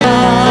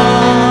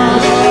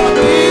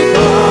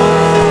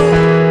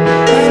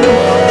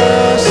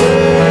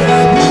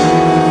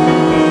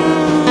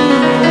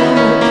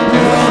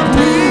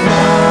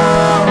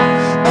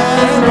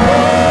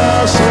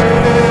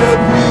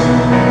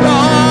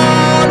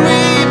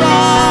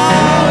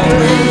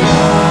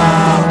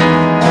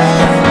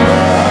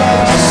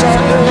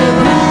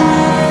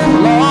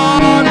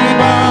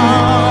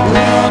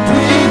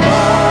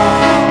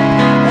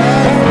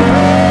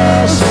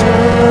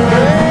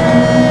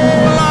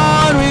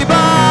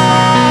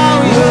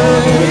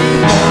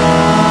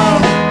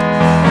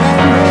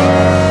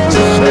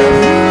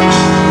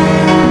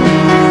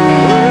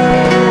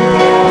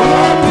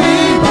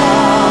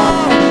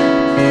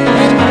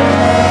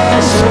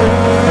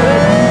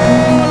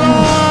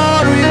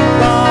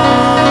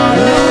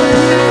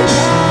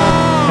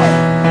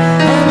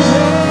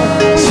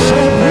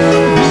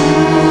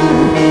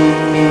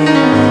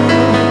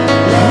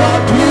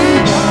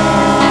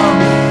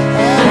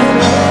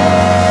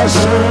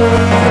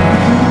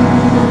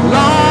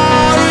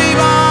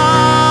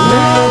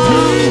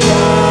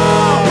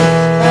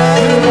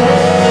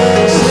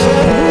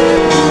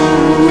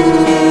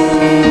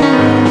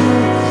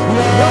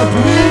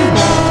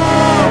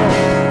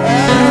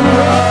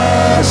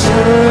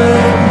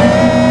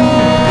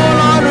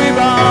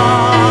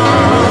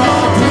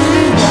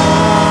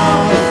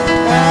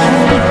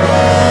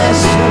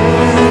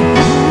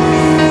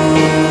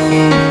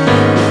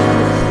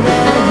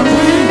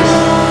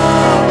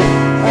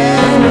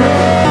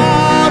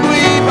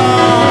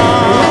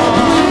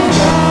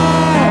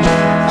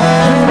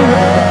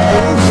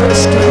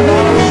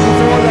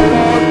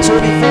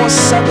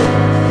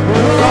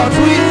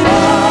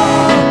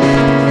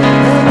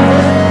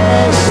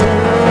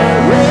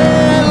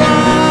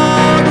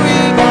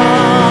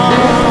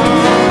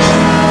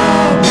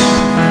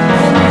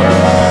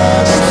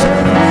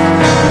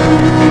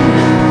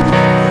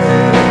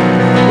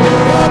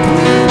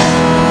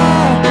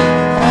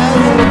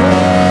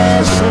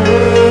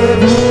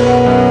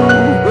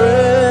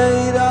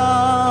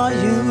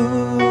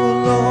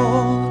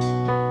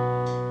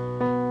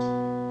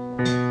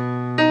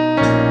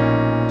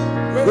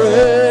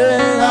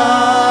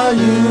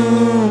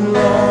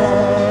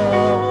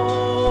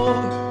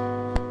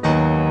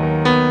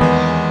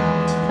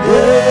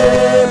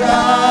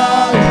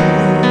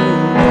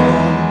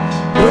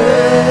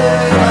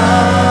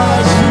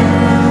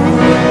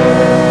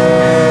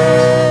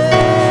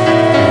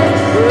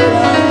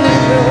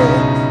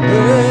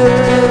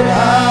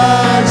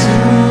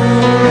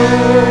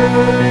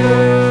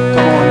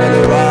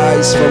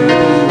praise for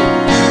you.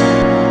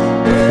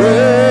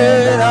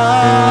 Great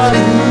are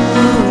you,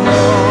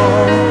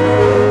 Lord.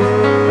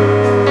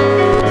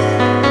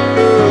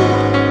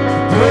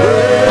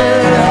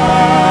 Great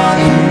are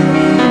you,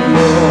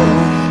 Lord.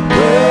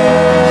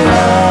 Great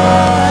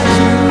are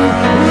you,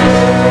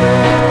 Lord.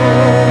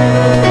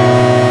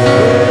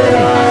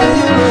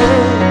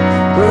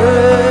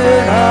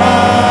 Great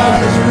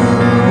are you,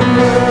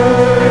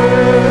 Lord.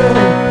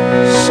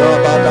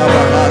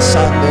 Shabbat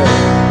Sunday.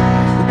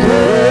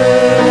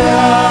 Great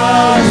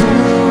are you,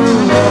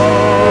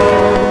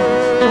 Lord.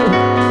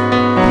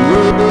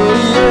 Great are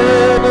you,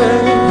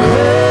 Lord.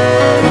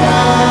 Great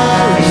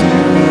are you,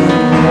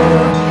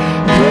 Lord.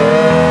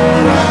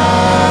 Great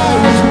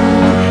are you,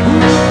 Lord.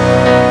 Come on.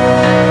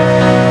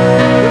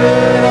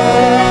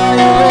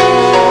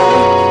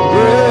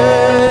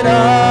 Great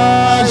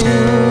are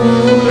you,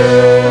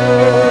 Lord.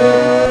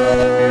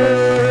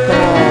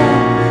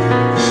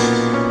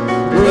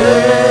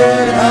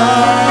 Great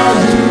are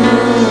you,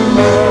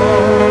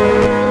 Lord.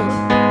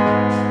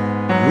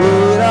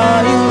 Great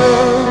are you,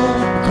 Lord.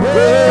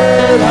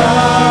 Great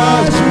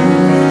are you,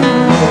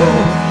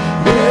 Lord.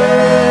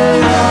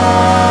 Great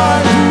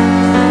are you,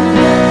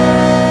 Lord.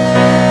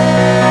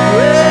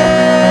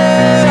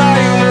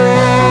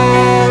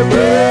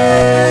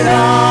 Great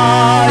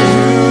are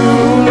you,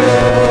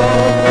 Lord.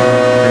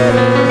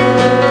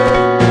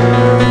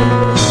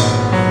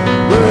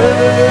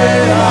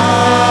 Great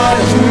are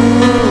you,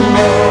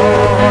 Lord.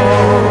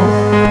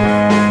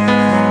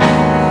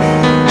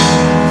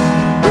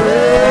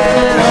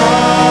 Great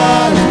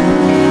are you,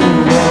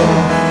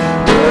 Lord.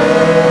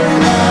 Great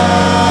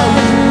are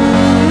you,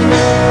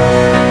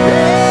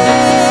 great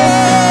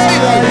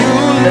are you,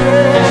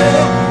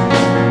 Lord.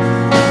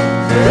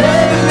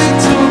 Greatly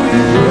to be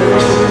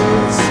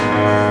praised.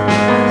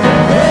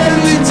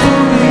 Greatly to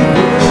be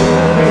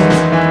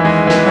praised.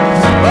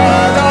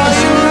 Father,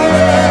 you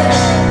reign.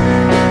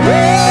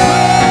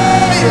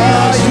 Great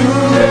are you,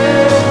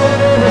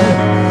 Lord.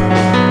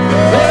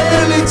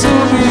 Greatly to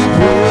be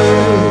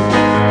praised.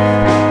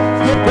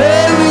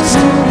 Greatly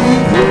to be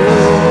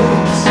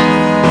praised.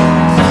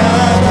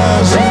 Father,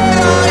 great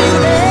are you,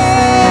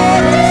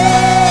 Lord.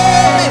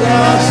 Great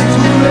are you,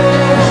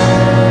 Lord.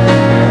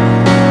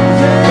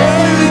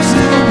 Greatly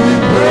to be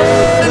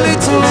praised. Greatly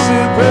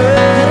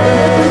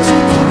to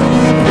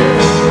be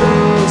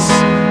praised.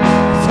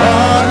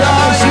 Father,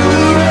 you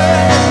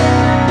reign.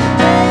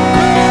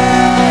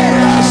 Great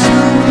are you,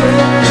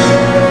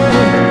 Lord.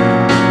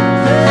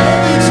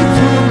 Greatly to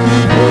be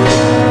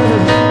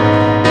praised.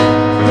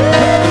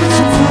 Greatly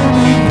to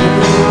be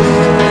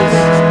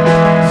praised.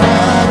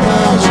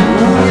 Father,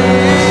 we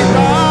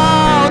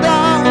bow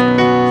down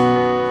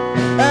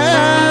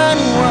and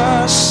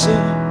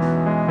worship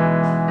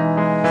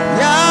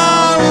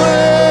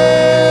Yahweh.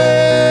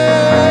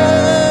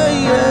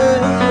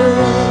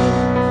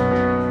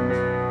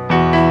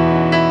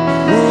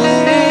 We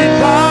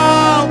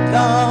bow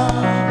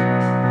down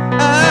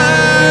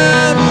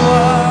and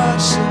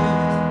worship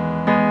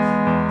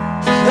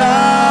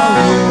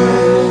Yahweh.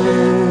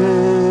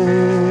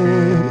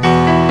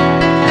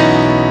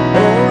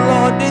 Oh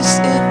Lord, this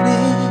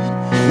evening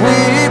we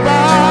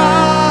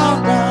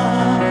bow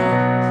down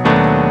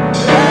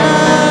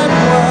and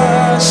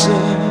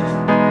worship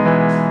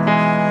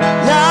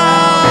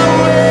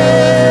Yahweh.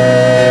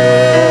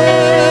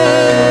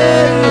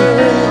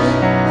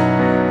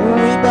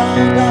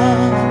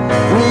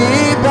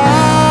 We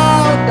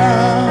bow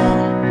down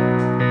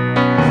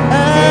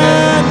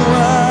and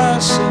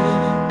worship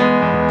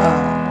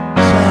Yahweh.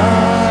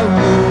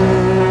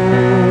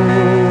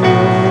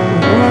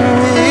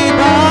 We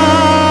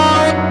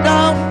bow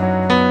down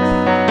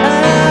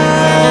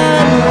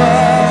and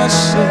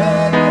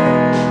worship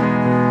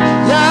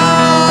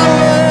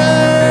Yahweh.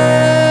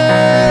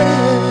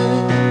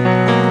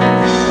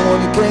 Come on,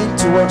 you came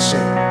to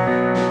worship.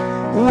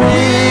 We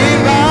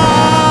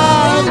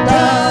bow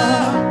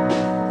down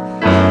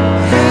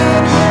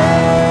and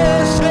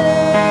worship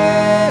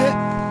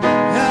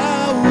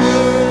Yahweh.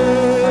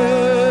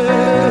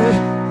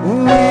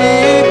 We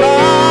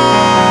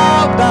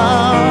bow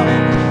down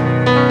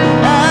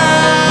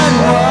and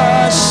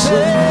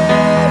worship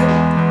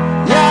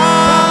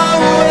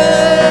Yahweh.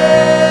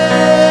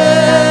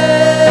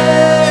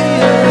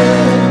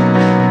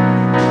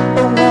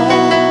 Oh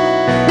Lord,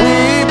 we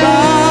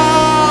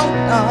bow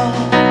down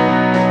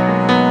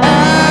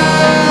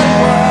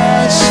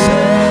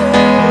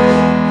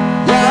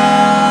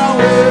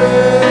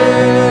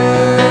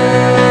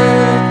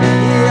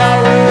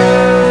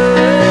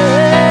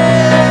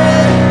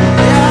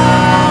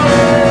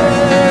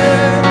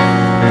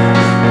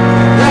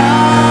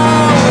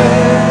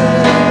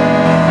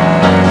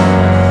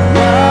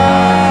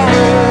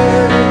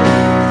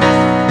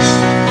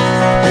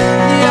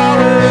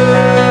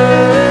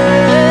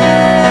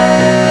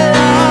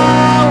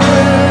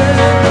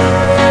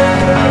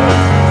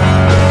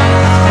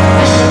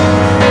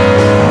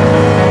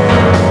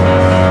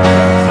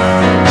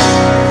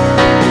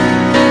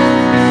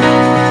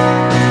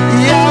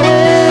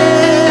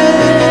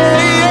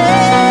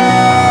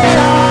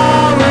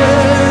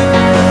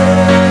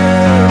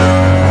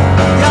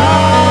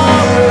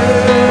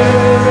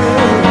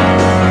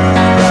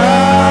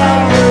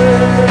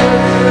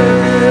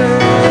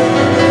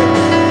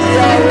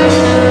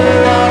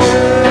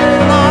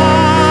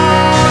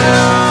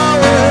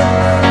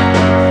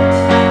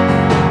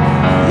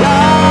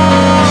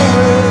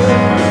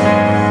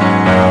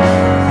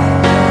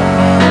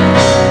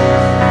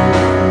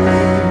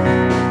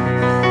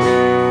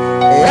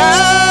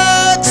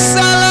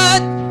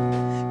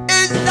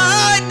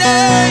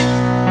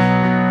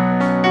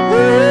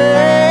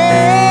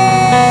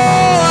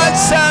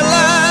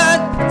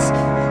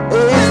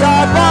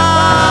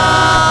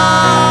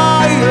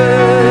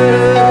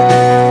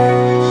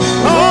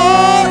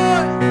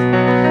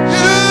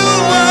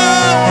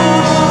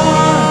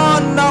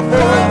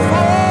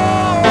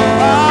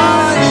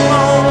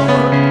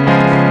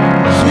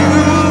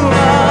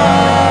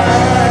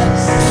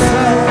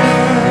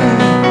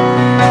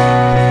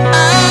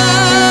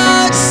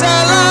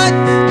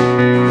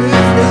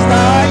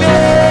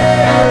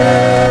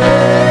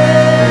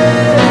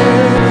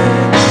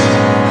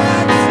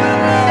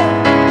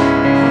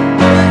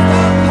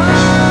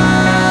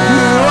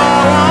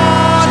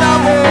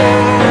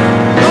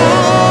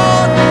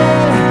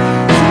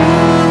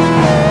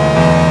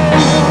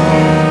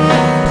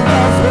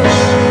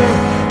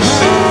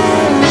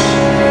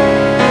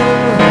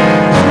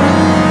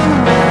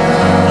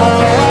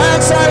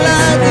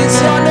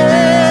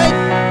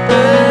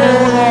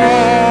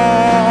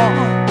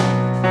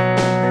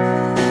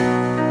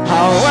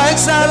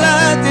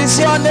excellent is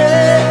your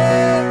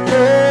name,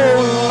 oh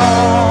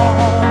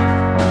Lord.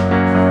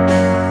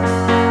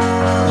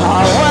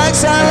 How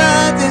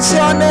excellent is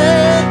your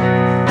name,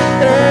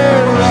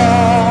 oh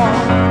Lord.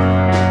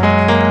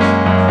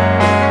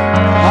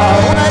 How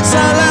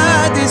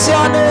excellent is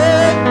your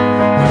name,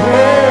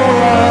 oh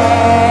Lord.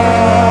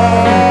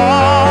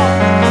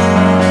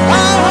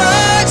 How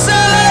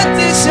excellent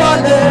is your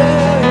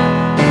name.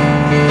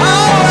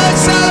 How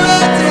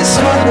excellent is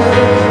your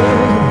name.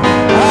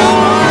 How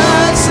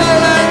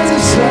excellent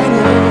is your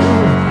name.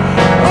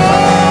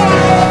 Oh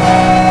yeah.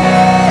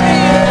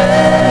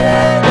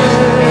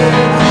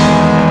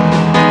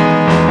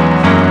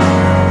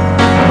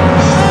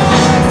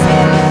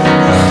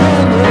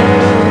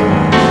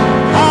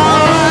 How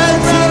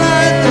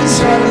excellent is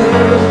your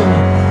name.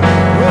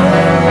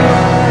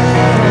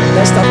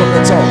 Let's start from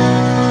the top.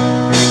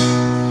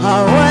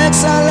 How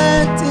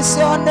excellent is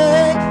your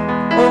name,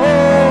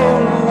 oh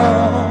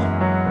Lord.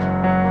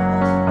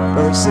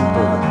 Very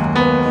simple.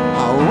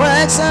 How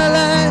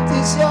excellent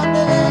is your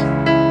name,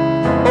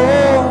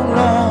 oh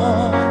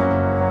Lord.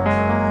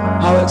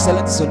 How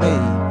excellent is your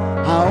name.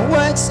 How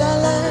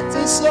excellent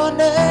is your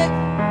name,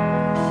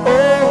 oh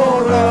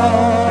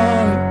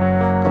Lord.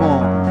 Come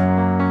on.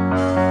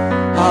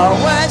 How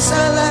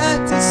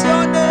excellent is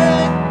your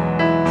name,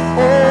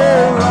 oh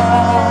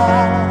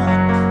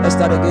Lord. Let's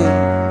start again.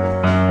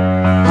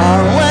 How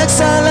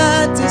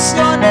excellent is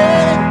your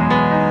name,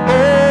 oh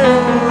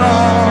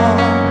Lord.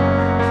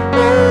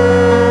 Oh,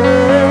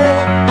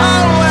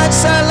 how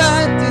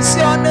excellent is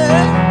your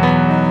name,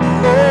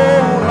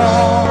 oh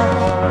Lord.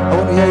 I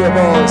want to hear your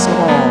voice,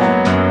 come on.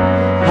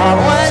 How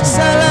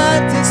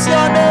excellent is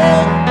your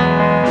name,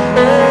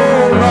 oh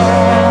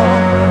Lord.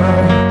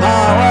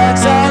 How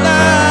excellent.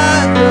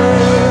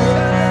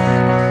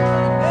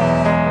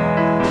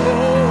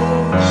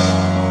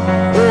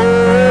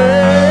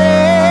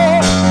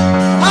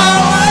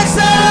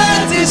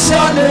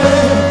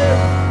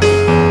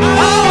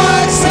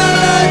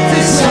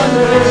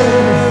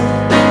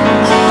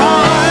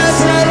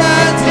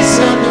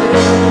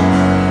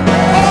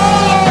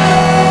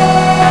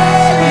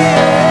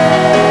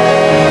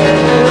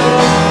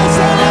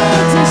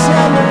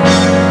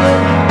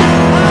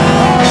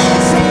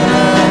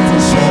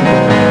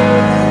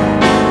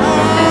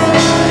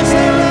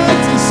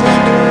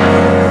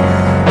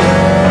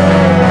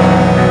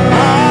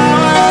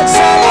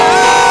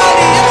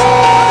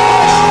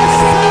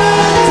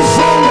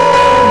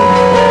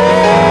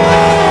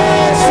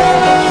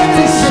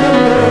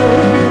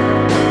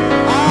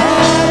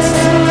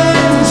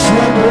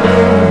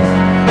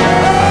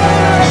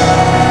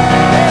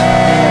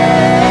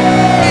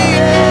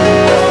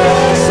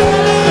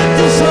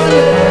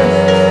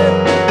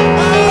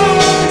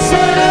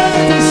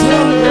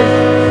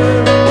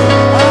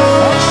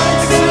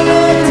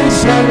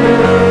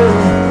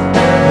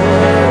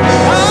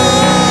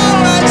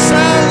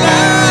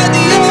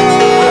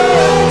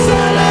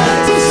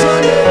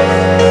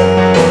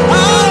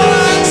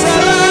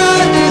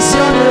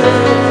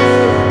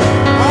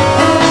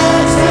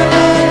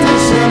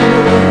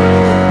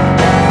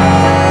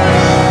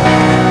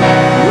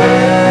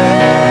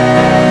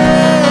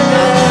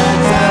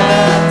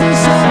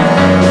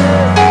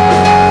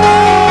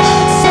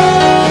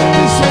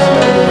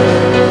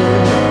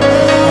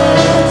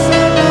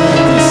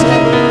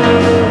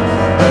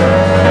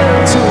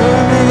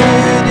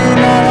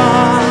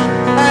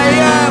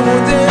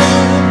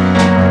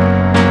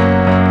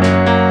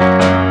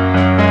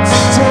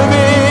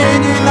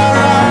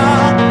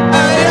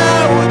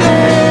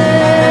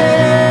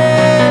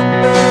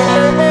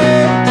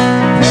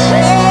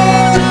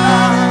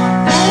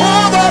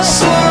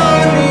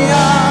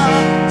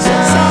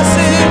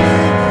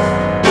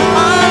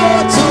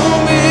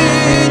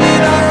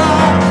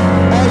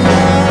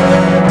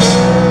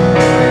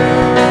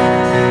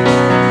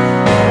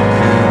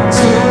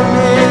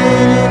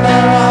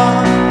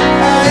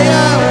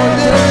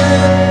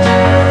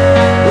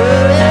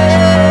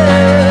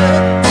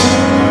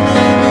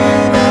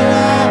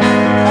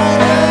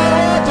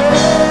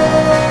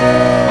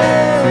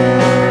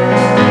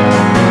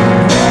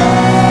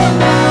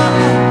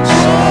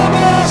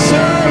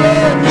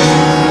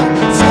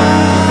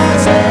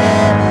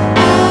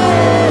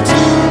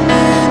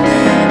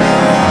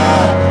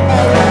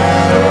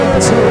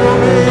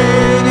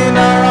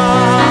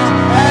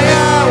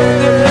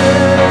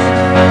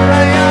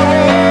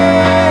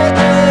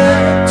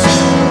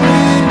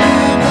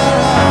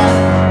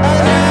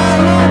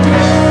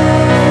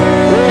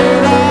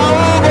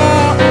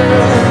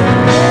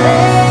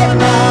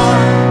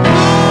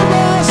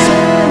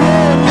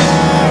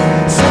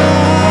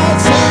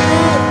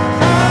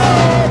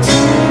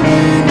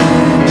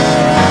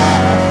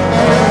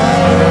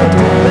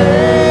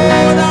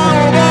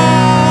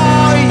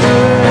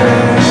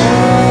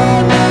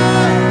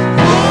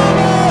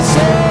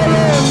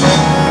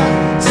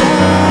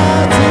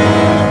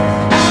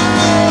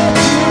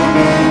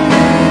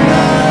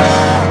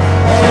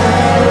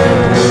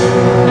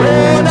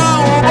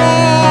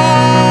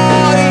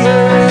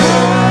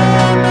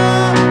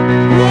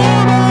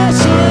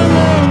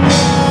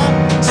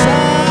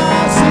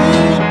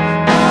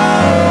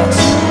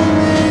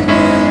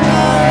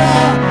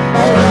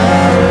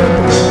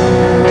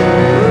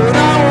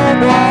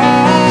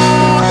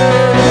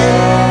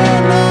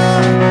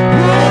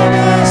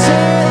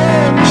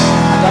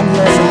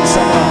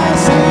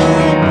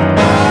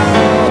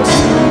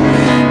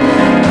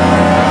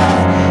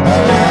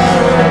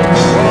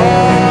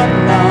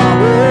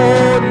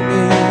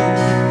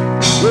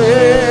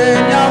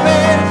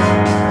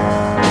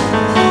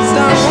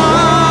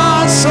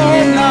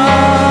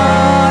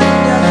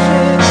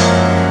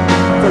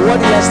 what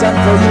He has done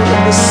for you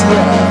in this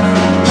year.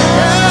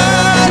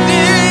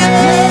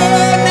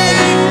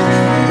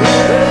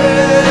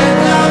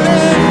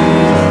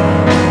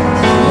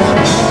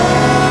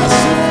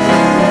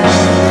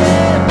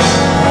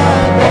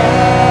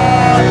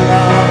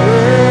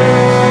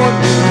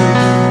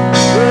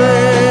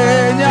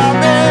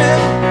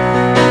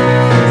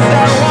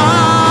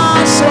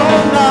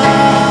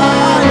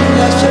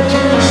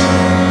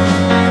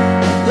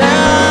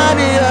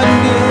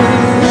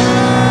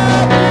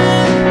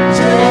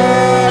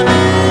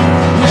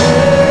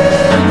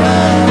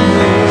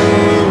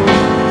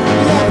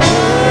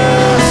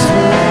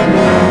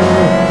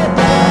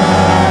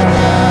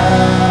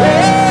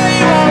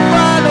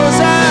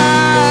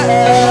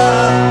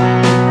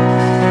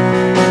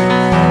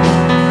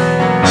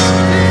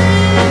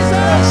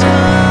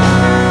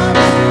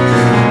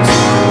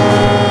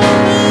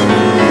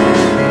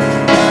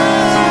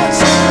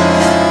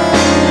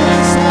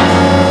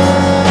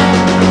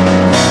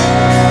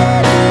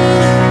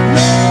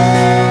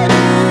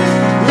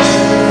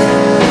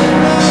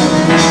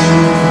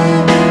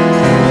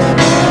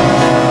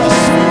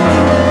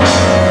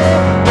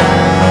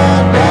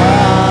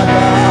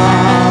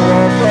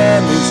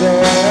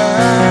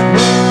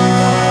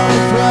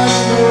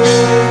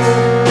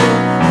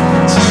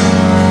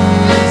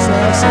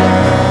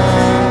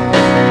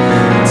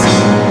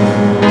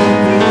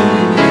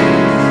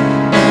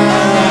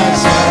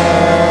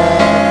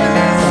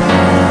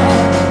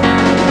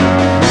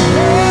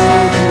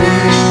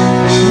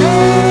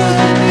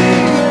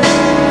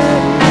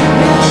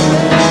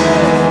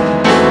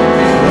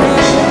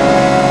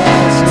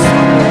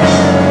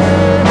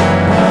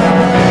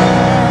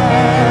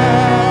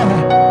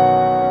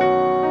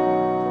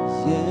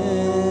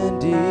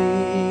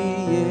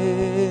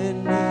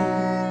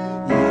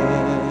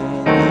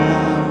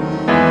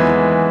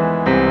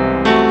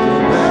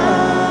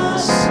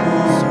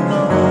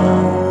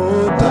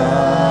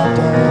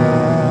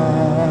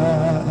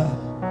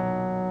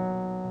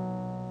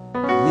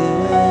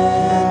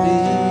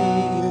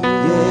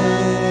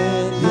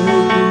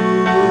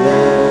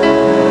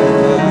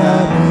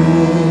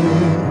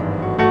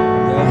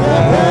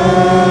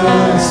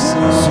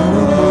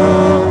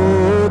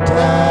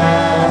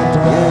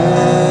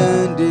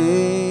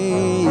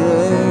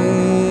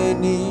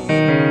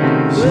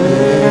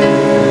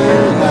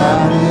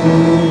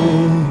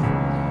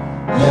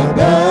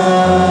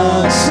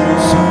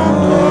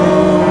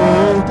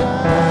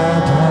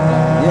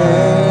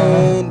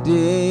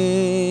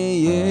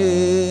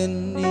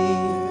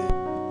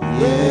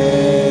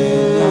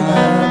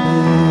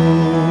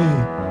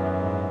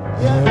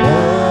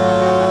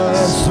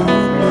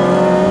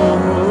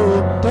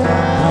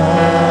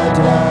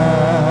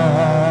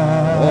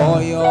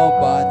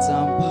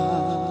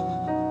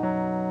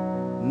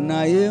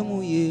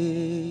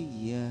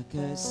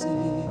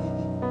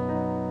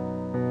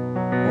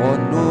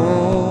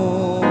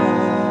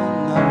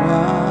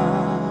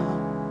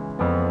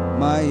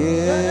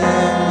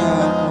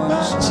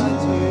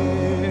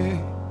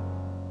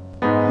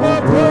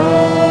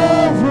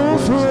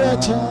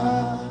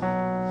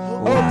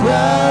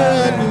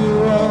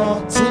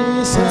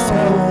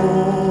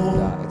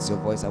 It's your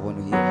voice I want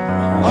to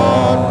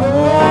hear.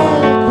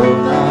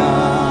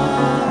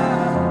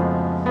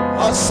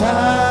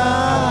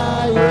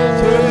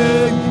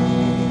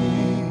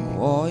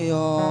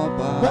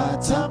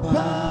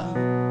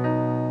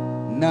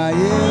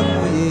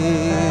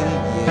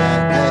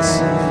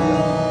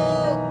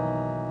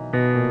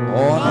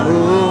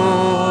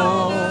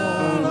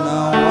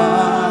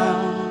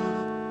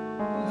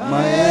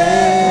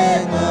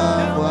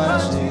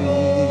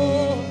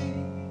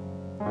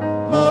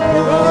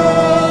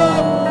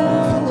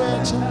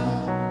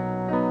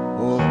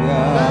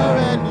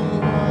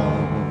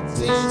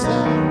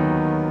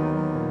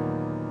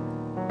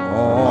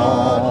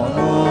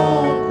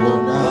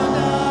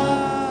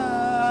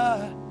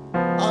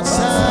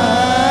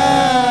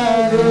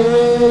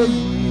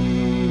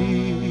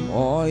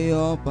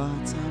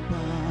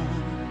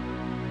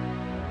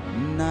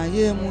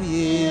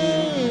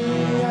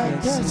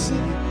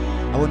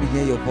 I want to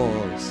hear your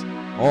voice.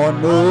 Oh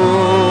no,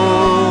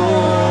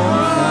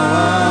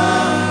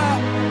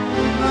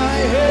 my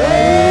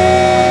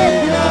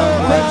head,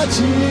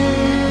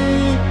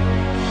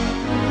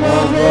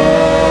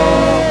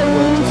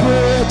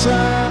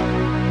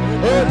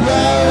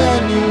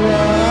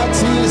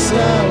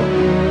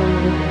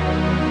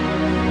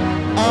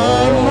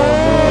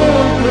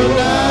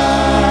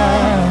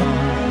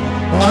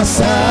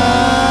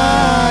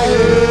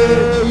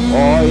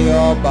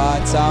 Oyo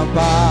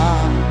batamba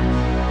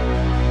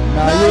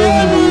na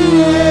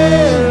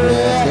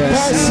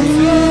yesi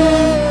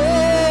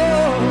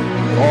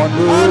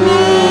onu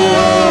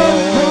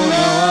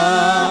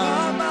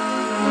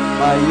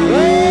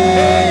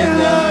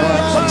mayena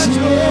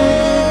bachi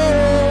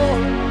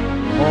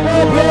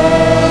obo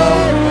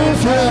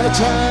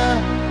fecha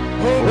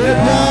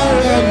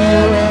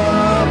obaremiwa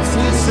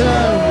sisa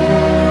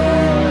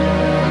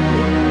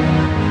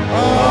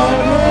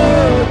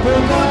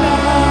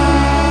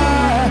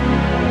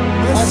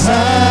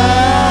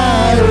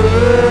Asai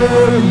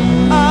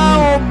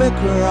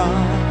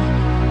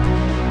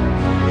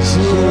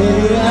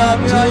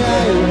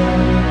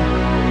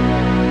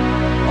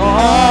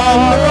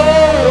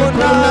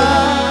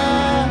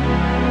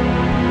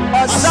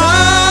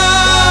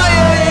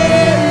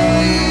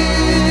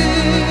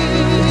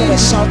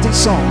sing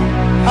song.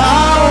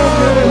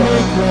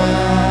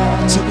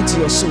 Take it to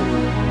your soul.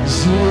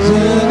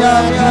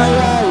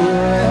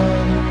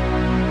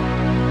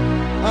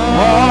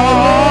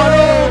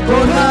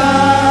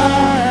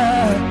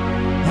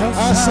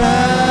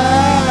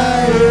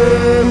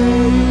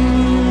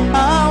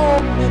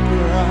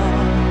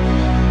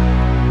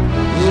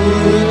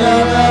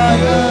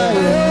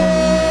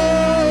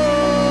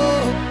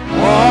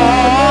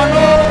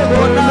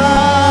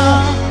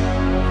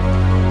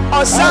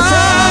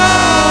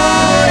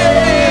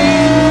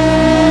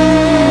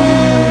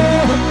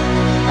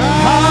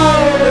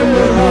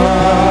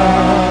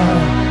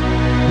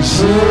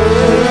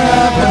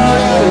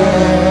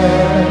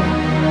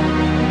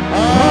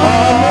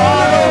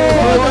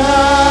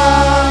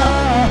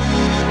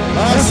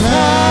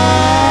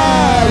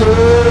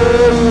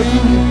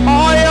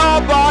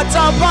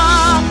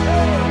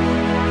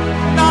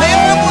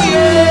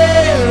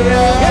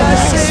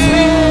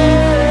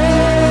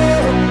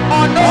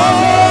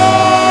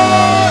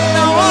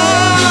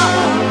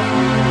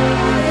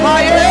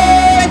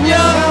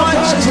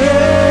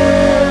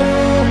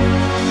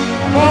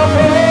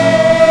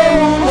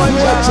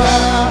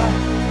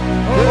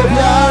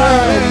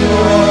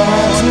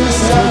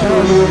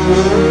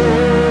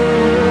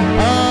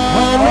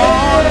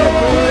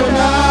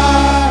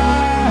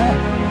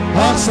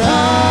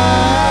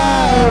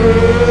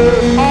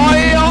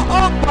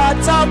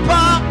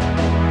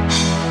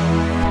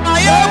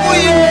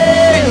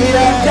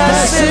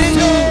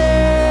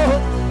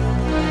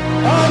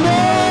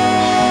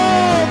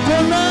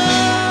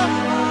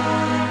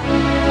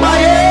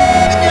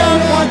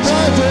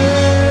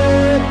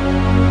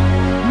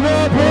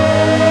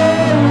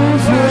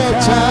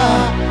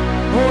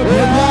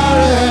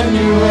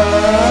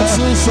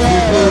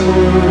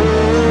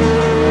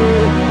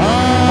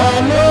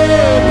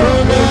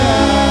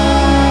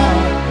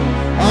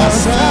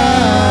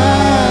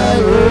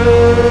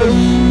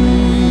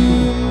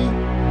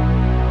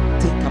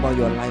 Think about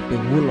your life the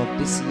whole of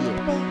this year.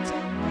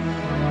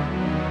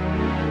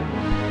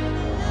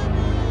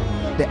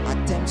 The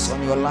attempts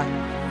on your life,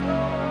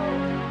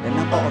 the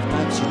number of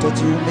times you thought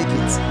you would make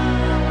it.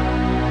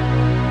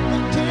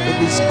 It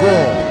is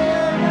God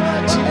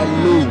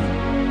alone.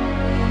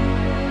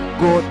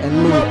 God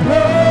alone.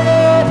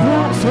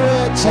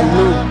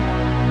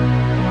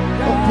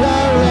 You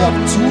have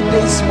 2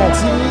 days more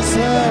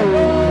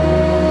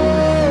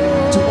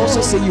to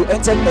also say you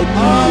entered a new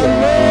year.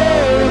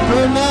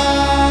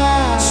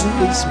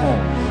 2 days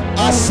more.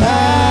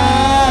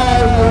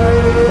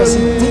 Because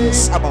he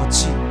thinks about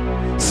you.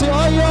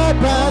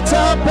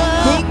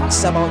 Thinks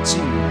about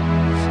you.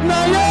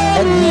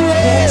 And he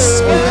cares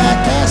for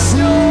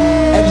you.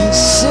 And he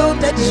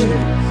shielded you.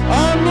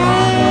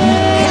 He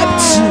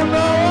kept you.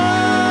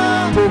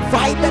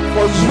 Provided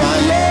for you.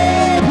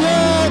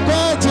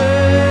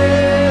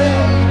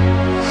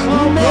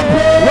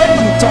 When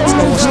you thought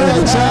there was no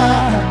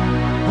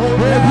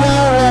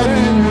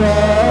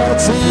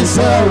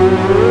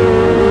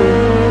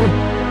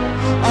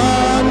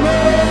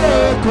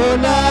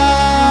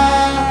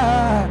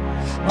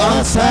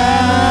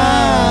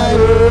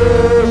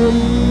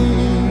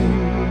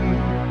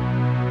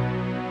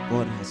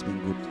God has been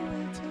good.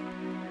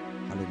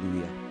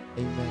 Hallelujah.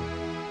 Amen.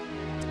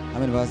 How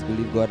many of us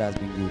believe God has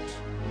been good?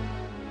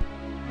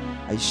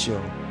 Are you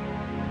sure?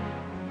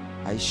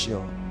 Are you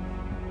sure?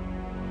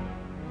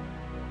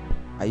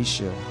 Are you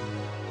sure?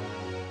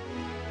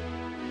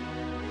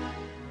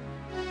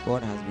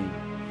 God has been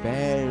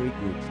very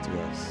good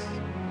to us.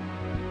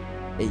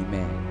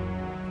 Amen.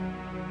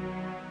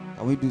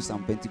 Can we do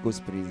some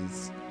Pentecost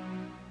praises?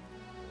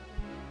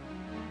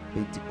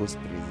 Pentecost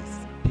praises.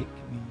 Take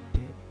me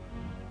there.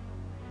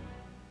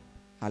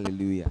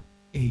 Hallelujah.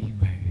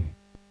 Amen.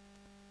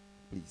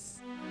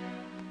 Please.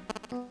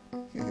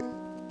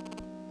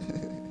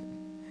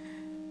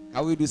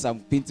 Can we do some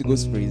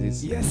Pentecost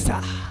praises? Yes,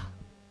 sir.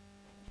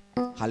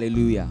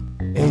 Hallelujah.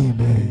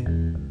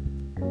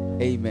 Amen.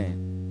 Amen.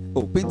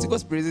 Oh,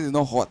 Pentecost praises is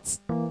not hot.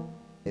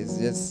 It's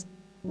just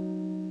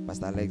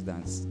Pastor Alex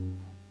dance.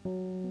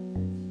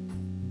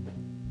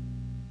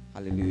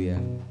 Hallelujah.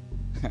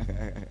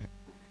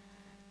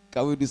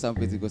 Can we do some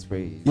Pentecost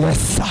praise? Yes,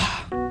 sir.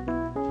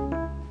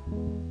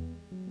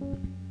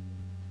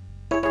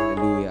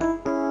 Hallelujah.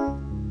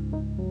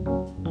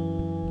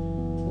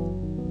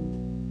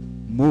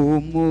 Mo,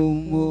 mo,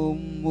 mo,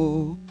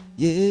 mo,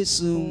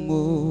 Yesu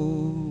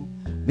mo,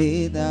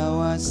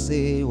 medawa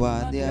se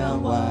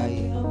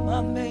wadiawai.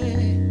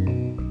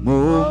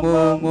 Mo,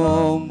 mo,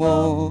 mo,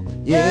 mo,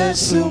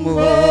 Yesu mo,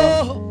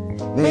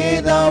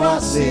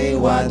 medawa se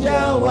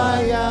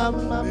wadiawai.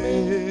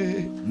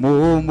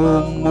 Mo,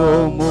 mo,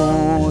 mo,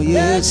 mo,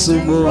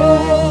 Yesu mo,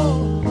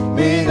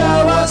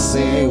 medawa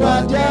se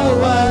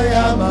wadiawai.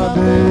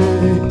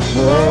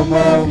 Mo,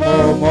 mo,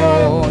 mo, mo,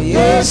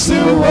 Yesu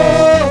mo,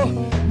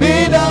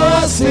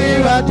 medawa se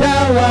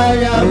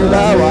wadiawai.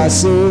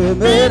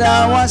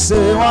 Medawa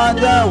se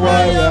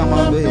wadiawai.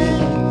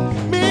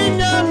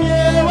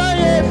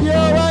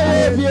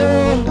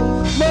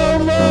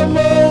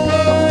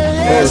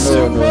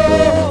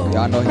 no. You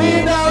are not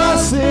here.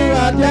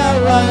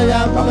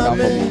 Come down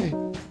for me.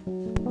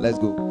 Let's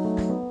go.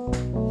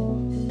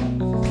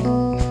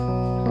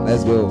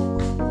 Let's go.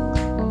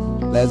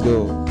 Let's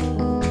go.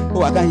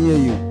 Oh, I can't hear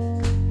you.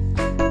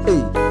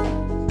 Hey.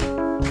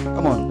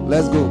 Come on.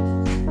 Let's go.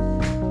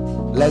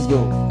 Let's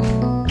go.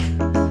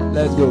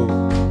 Let's go.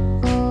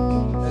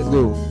 Let's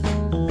go.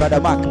 Brother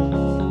Mark.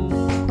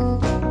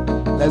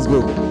 Let's go.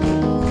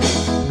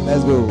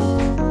 Let's go.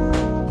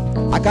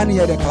 I can't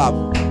hear the clap.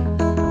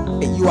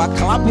 Hey, you are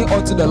clapping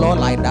unto the Lord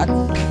like that.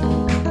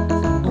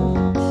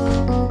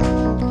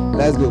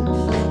 Let's go.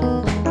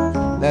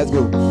 Let's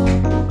go.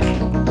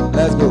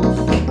 Let's go.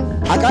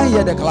 I can't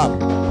hear the clap.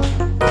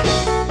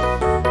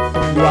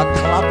 You are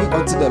clapping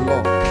unto the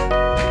Lord.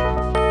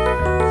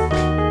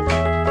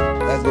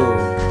 Let's go.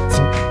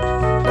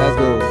 Let's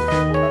go.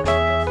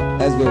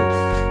 Let's go.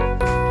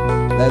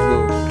 Let's go.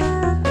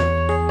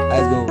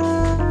 Let's go.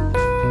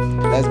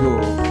 Let's go.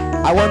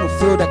 I want to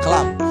feel the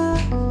clap.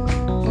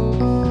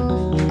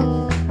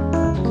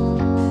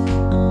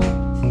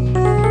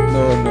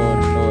 No.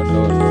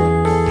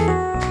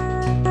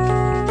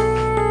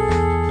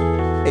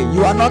 Hey,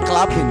 you are not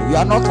clapping. You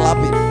are not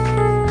clapping.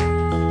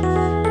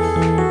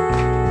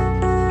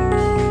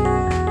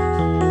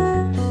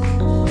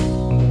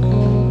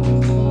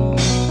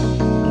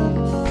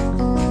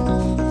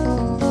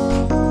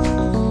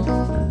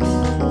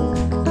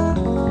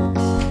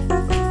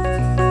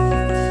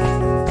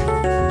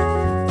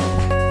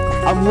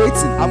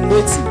 I'm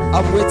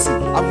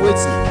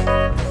waiting.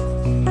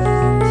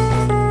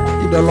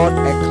 Give the Lord a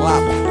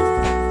clap.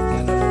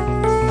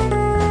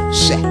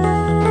 Share.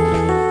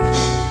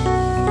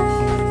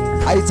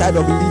 Are you tired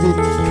of believing?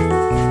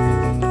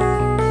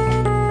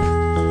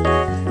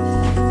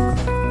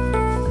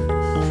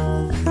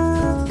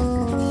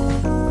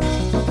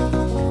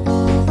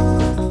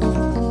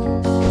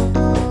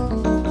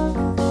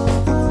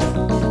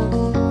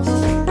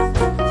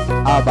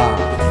 Abba.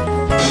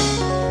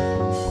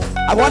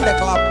 I want the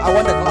clap.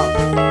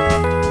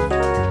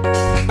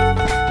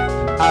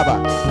 Abba.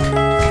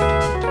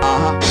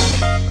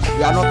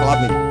 You are not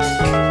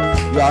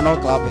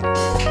clapping.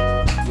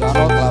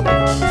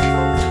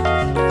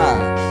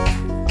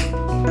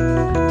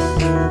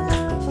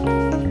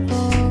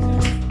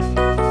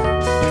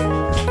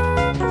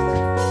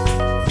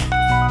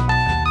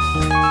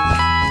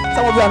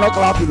 Some of you are not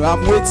clapping.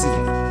 I'm waiting.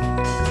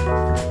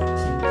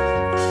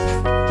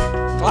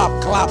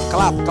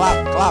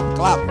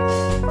 Clap.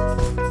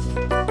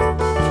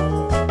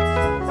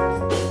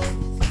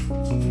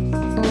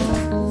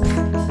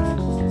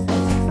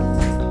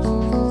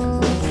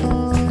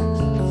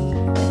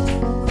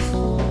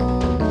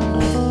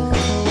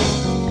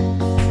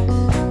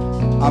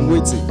 I'm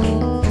waiting.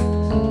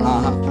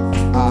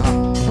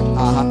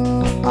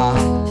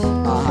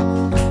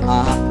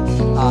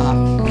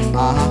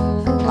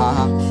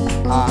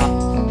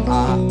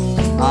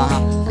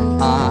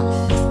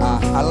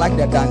 I like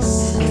the dance.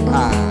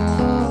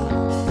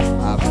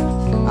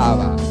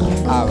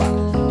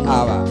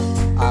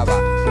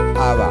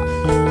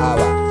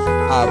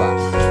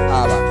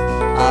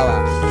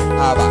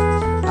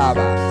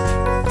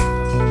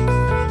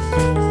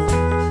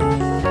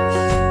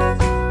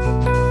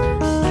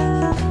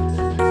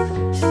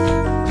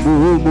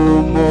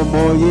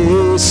 Mo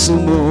Yesu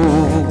mo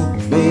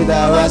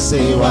beda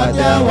wase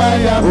waya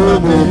mo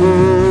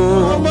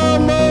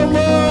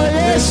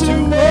Yesu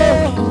mo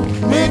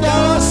beda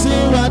wase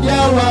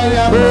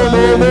waya mo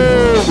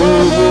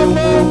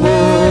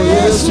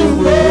Yesu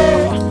mo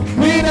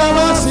beda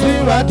wase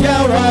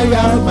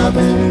waya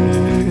mame.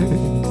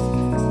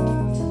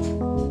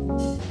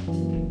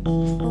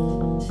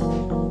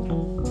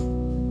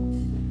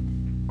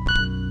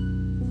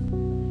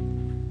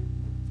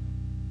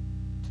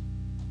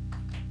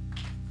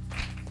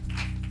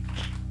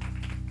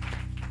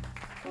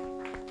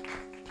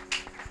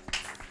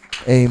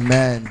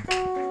 Amen.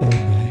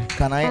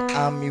 Can I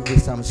arm you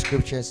with some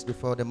scriptures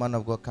before the man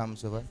of God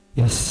comes over?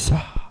 Yes,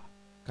 sir.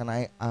 Can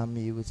I arm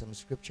you with some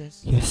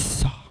scriptures? Yes,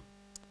 sir.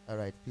 All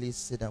right, please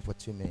sit down for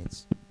 2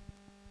 minutes.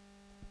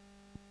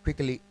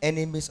 Quickly,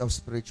 enemies of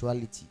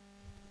spirituality.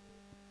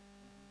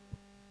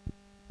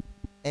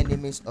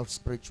 Enemies of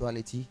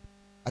spirituality.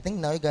 I think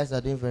now you guys are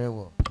doing very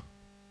well.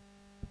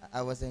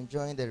 I was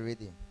enjoying the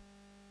reading.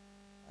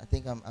 I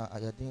think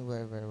you're doing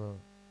very, very well.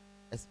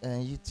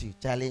 And you too,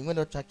 Charlie. I'm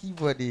gonna try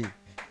keyboard.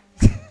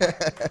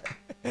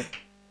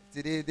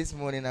 Today, this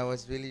morning, I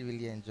was really,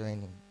 really enjoying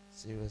him.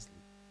 Seriously.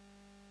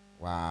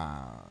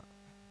 Wow.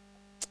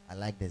 I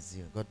like the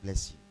zeal. God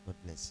bless you. God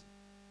bless you.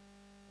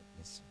 God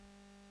bless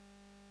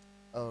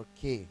you.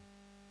 Okay.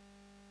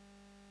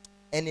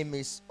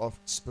 Enemies of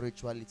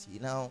spirituality.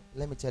 Now,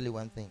 let me tell you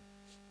one thing.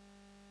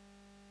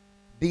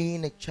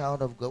 Being a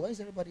child of God. Why is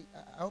everybody?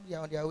 I hope they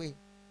are on their way.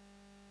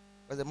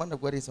 Because the man of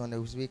God is on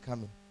his way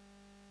coming.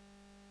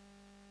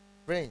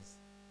 Friends,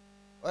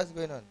 what's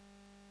going on?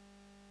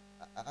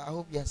 I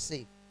hope you are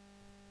safe.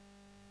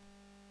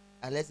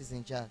 Unless it's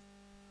in charge.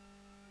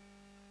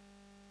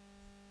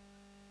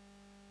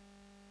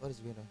 What is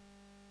going on?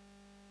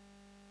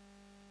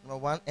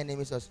 Number 1,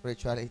 enemies of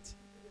spirituality.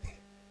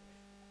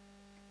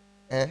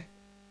 Eh?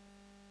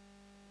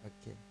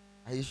 Okay.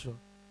 Are you sure?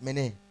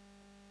 Mene.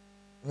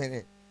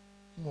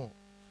 More.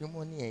 Few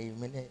money,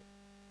 mene.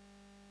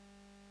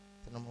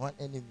 So number 1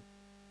 enemy.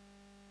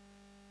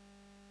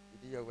 You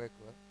did your work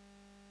well.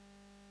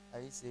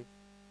 Are you safe?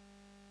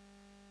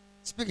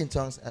 Speak in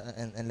tongues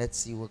and let's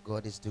see what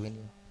God is doing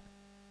here.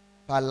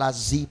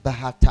 Palazi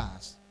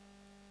bahatas.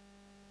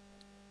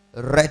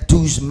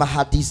 Redus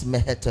mahadis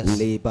mehetas.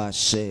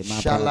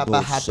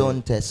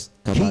 Shalabahadontes.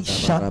 In the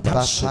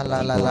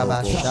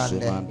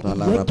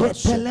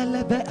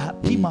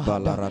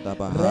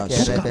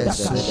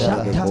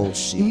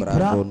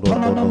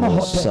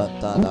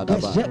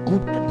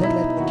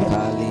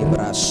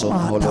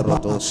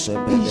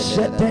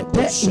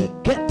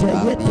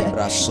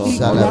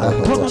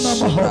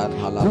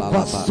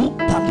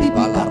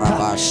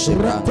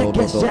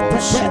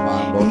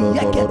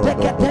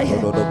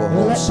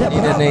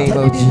name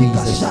of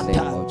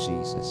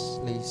Jesus.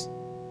 Please,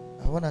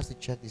 I want us to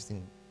check this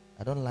thing.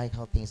 I don't like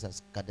how things are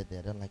scattered there.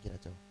 I don't like it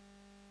at all.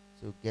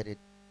 So get it,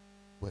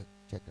 work,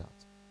 check it out.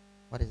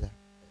 What is that?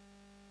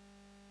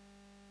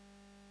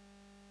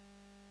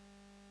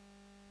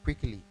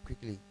 Quickly,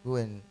 go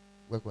and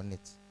work on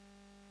it.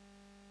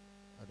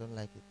 I don't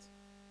like it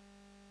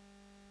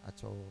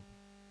at all.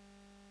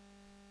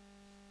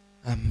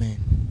 Amen.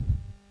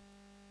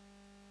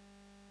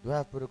 Do I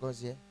have protocols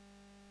here?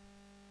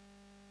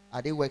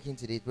 Are they working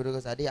today?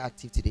 Protocols, are they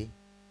active today?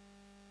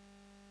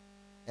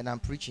 And I'm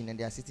preaching and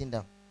they are sitting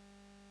down.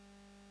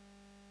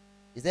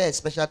 Is there a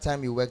special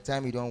time you work,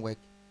 time you don't work?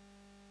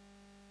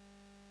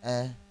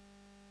 Do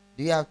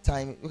you have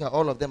time? Look at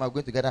all of them are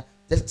going together.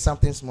 Just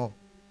something small.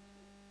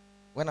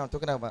 When I'm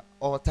talking about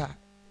altar,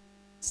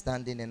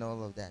 standing and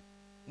all of that.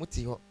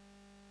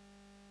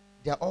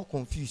 They are all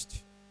confused.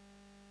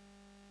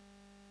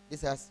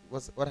 This is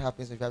what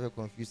happens if you have a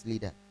confused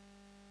leader.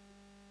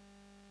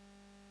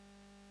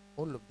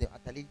 All of them.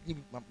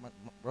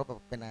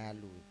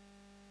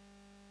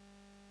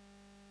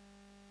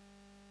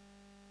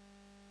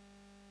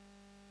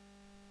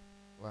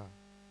 Wow.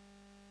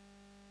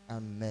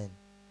 Amen.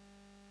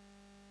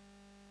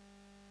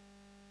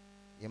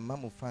 Your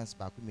mom of fans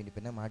back with me, the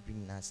Panama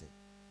dream Nasa.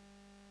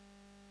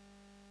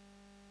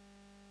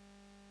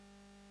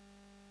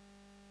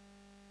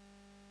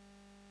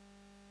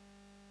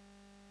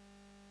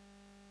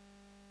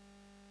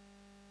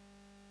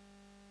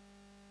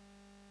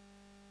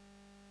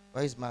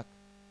 Where is Mark?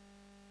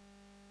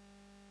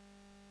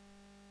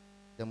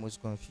 The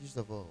most confused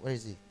of all. Where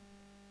is he?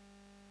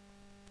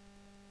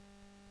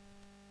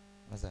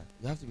 What's that?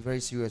 You have to be very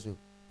serious. You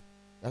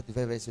have to be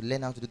very serious.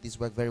 Learn how to do this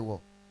work very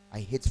well. I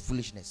hate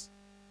foolishness.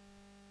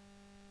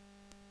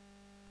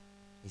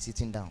 He's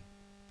sitting down.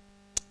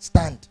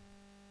 Stand.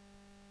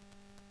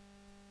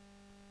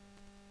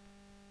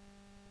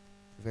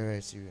 Very,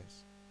 very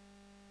serious.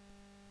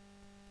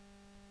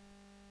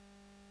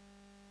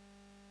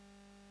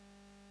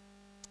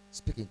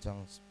 Speak in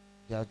tongues.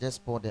 They have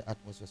just poured the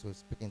atmosphere, so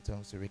speak in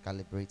tongues to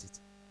recalibrate it.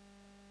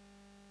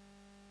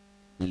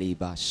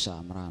 Liba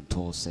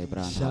Shamranto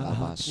Sebran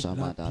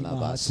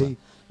Shamadalabasa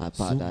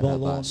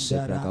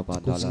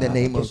In the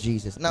name of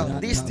Jesus. Now,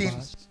 these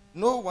things,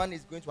 no one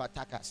is going to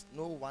attack us.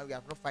 No one, we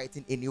are not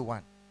fighting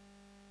anyone.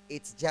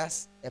 It's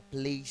just a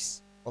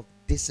place of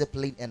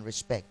discipline and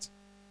respect.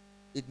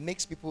 It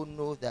makes people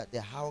know that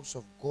the house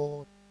of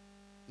God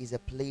is a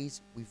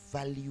place we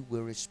value, we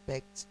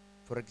respect.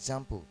 For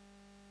example,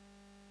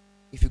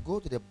 if you go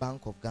to the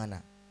Bank of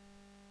Ghana,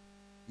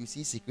 you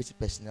see security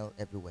personnel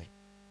everywhere.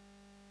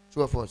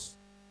 True of us.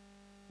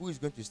 Who is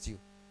going to steal?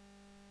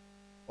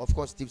 Of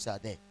course, thieves are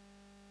there.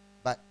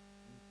 But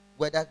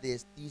whether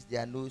there's thieves,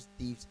 there are no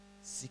thieves,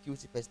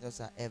 security personnel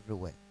are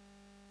everywhere.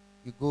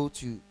 You go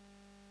to,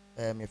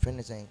 your friend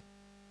is saying,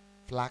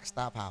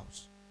 Flagstaff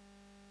House.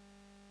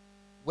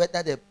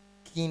 Whether the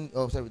king,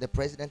 the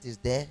president is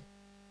there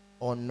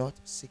or not,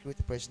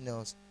 security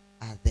personnel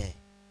are there.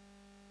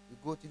 You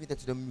go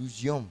to the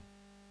museum.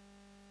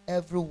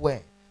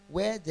 Everywhere.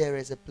 Where there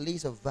is a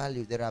place of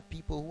value, there are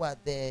people who are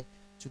there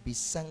to be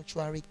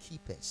sanctuary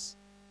keepers.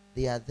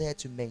 They are there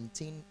to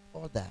maintain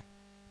order.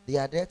 They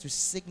are there to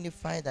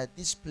signify that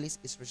this place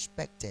is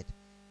respected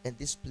and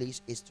this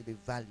place is to be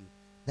valued.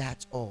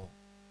 That's all.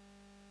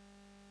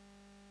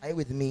 Are you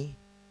with me?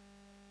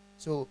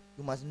 So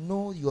you must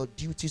know your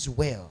duties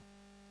well.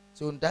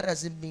 So that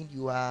doesn't mean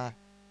you are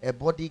a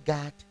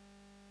bodyguard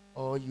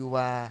or you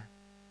are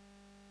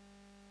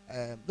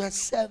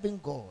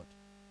serving God.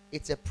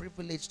 It's a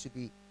privilege to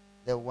be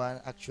the one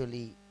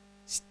actually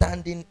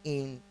standing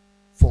in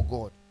for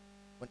God.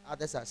 When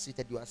others are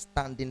seated, you are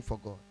standing for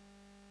God.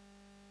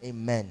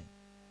 Amen.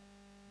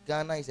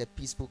 Ghana is a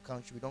peaceful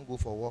country. We don't go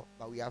for war,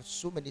 but we have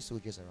so many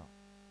soldiers around.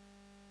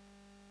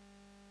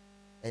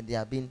 And they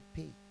are being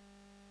paid.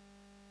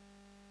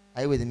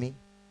 Are you with me?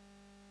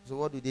 So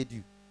what do they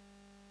do?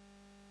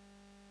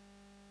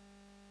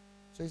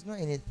 So it's not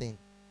anything.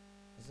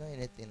 It's not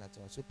anything at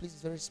all. So please,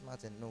 very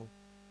smart and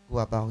go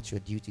about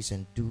your duties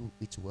and do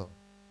it well.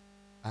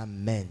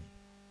 Amen.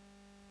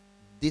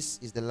 this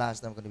is the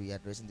last time I'm going to be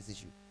addressing this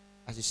issue.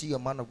 As you see your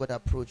man of God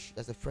approach,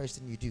 that's the first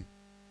thing you do.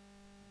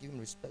 Give him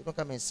respect. Don't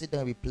come and sit down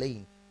and be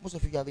playing. Most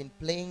of you have been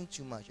playing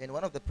too much. And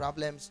one of the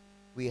problems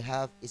we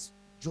have is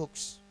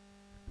jokes.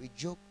 We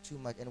joke too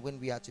much. And when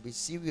we are to be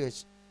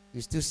serious, you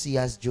still see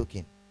us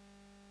joking.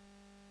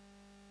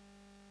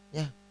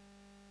 Yeah.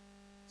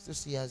 Still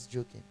see us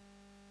joking.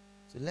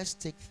 So let's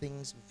take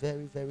things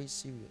very, very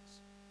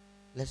serious.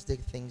 Let's take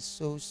things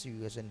so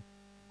serious, and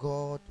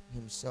God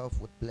himself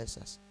would bless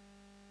us.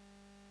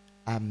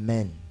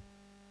 Amen.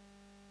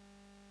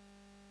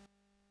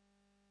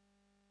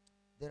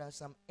 There are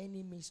some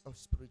enemies of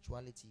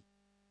spirituality.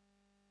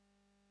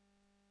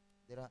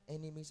 There are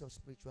enemies of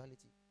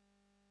spirituality.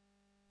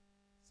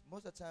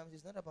 Most of the times,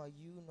 it's not about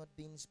you not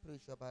being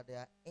spiritual, but there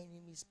are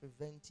enemies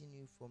preventing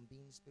you from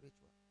being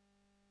spiritual.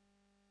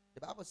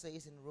 The Bible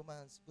says in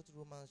Romans, go to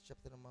Romans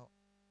chapter number.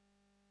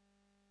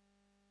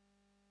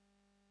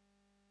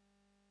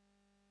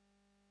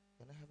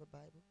 Can I have a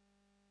Bible?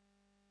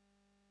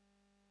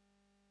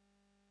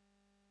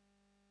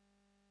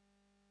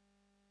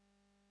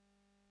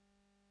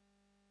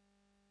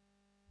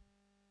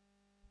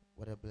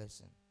 What a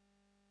blessing.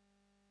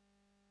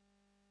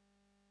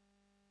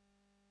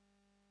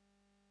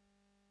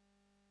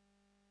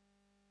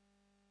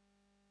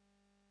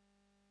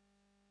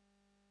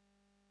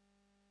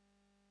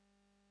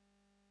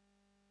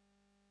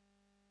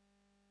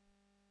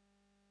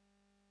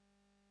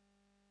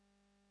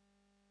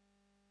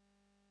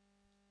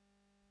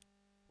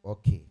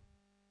 Okay.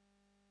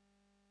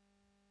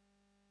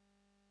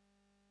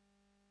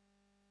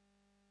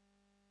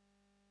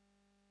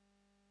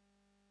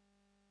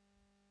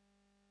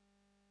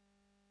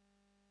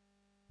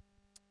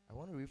 I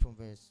want to read from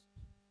verse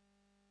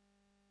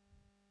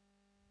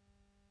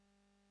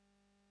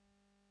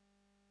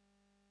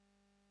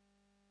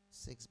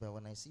 6, but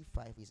when I see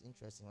 5, it's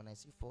interesting. When I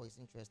see 4, it's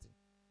interesting.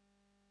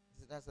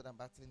 So that's what I'm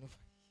battling over.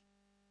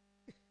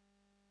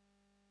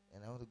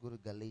 And I want to go to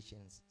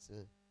Galatians. So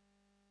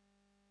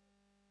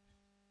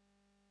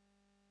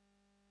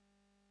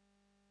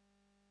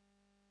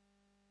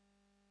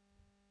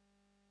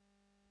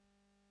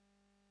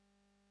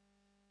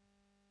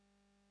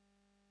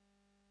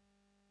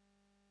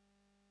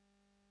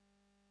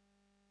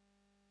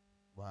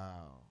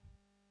wow.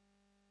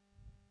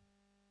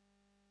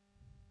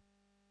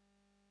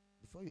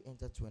 Before you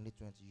enter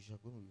 2020, you shall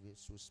go and be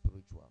so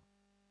spiritual.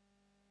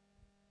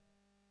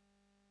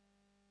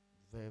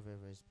 Very, very,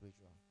 very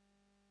spiritual.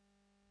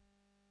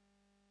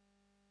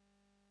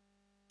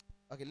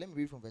 Okay, let me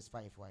read from verse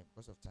 5. Why?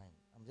 Because of time.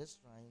 I'm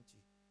just trying to.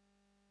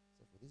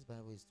 So for this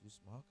Bible is too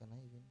small. Can I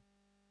even?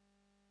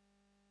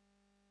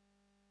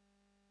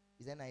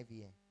 Is NIV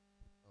here?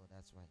 Oh,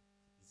 that's why.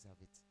 Please have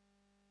it.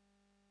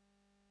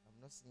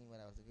 I'm not seeing what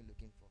I was even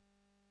looking for.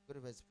 Go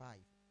to verse 5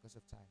 because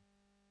of time.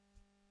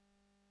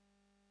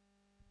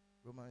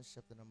 Romans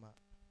chapter number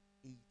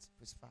 8,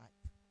 verse 5.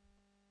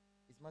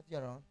 Is Matthew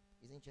around?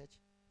 Is in church?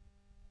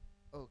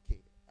 Okay.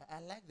 I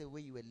like the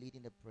way you were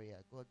leading the prayer.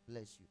 God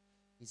bless you.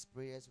 His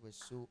prayers were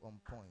so on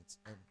point,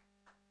 and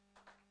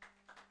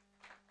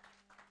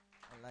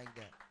I like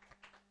that.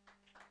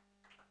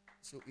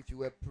 So if you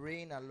were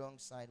praying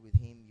alongside with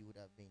him, you would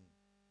have been,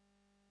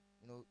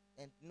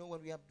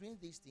 when we are doing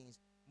these things,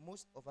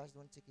 most of us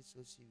don't take it so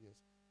serious.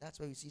 That's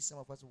why you see some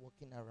of us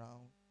walking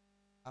around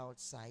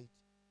outside.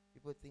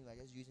 People think we're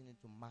just using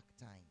it to mark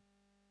time.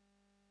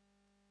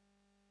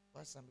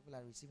 But some people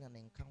are receiving an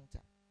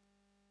encounter.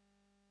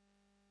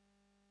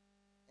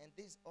 And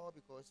this is all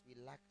because we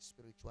lack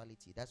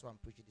spirituality. That's why I'm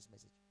preaching this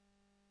message.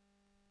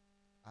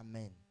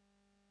 Amen.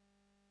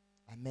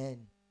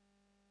 Amen.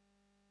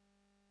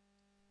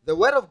 The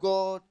word of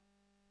God,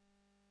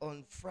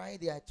 on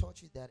Friday, I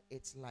taught you that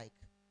it's like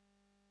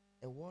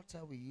a water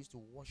we use to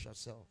wash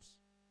ourselves.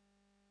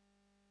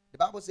 The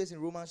Bible says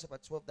in Romans chapter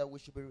 12 that we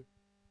should be,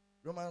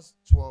 Romans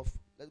 12,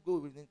 let's go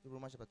to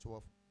Romans chapter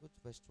 12. Go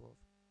to verse 12.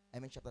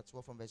 Chapter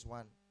 12 from verse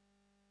 1.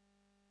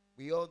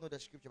 We all know the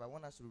scripture, but I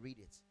want us to read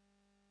it.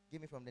 Give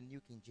me from the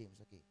New King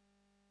James, okay.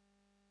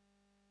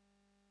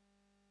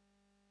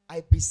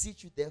 I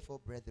beseech you, therefore,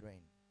 brethren,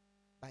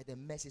 by the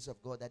mercies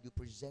of God, that you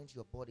present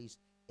your bodies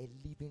a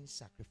living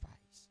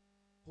sacrifice,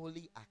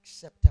 wholly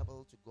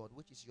acceptable to God,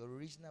 which is your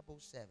reasonable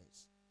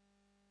service.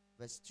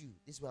 Verse 2,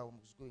 this is where I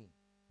was going.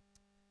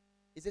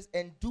 It says,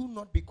 and do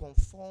not be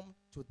conformed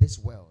to this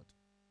world.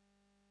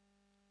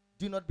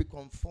 Do not be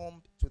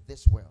conformed to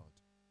this world,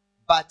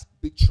 but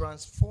be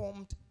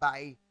transformed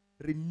by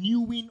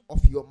renewing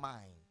of your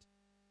mind.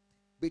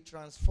 Be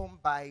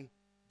transformed by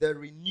the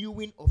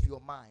renewing of your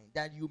mind,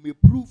 that you may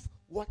prove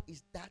what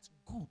is that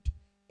good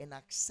and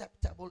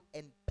acceptable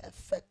and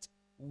perfect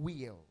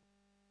will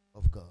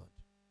of God.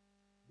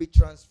 Be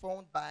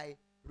transformed by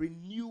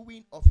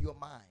renewing of your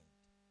mind,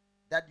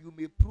 that you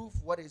may prove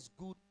what is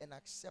good and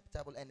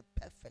acceptable and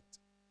perfect.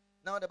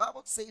 Now the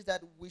Bible says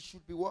that we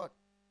should be what?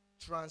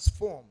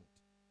 Transformed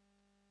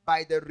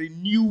by the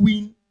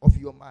renewing of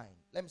your mind.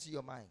 Let me see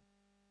your mind.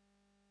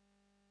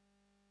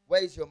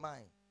 Where is your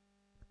mind?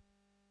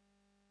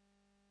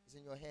 It's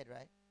in your head,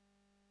 right?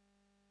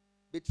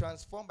 Be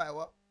transformed by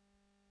what?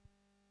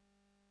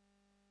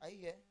 Are you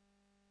here?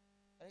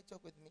 Can you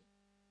talk with me?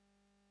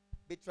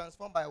 Be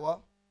transformed by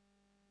what?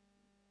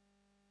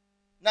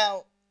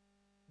 Now,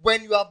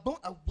 when you are born,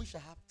 I wish I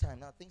have time.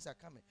 Now things are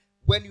coming.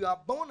 When you are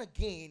born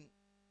again,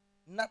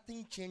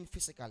 nothing changed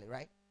physically,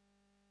 right?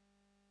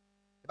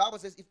 The Bible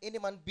says, if any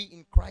man be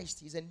in Christ,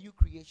 he is a new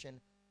creation.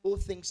 All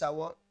things are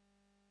what?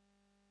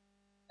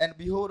 And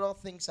behold, all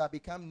things are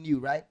become new,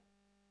 right?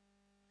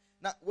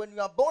 Now, when you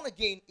are born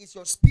again, it's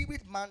your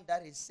spirit man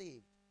that is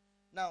saved.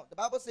 Now, the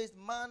Bible says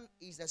man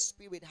is a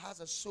spirit, has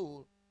a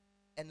soul,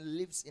 and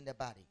lives in the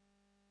body.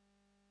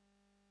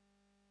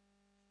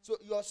 So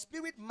your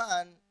spirit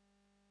man,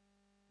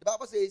 the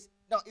Bible says,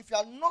 now if you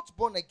are not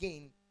born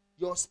again,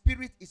 your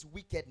spirit is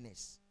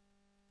wickedness.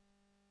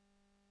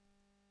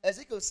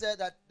 Ezekiel said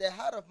that the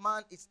heart of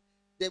man is,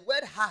 the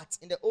word heart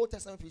in the Old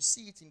Testament, if you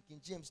see it in King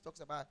James,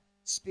 talks about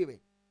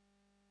spirit.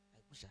 I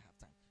wish I have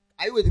time.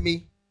 Are you with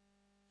me?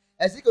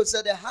 Ezekiel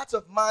said the heart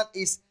of man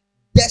is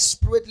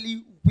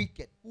desperately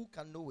wicked. Who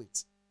can know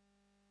it?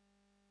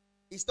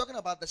 He's talking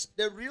about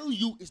the real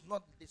you is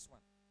not this one.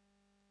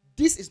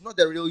 This is not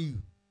the real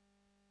you.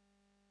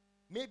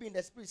 Maybe in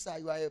the spirit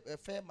side you are a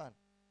fair man.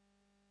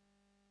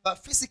 But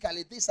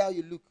physically, this is how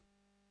you look.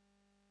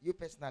 You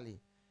personally.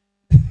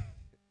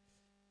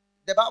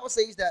 The Bible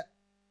says that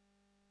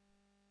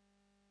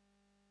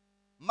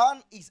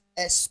man is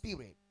a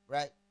spirit,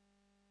 right?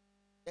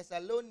 There's a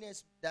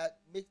aloneness that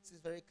makes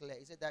it very clear.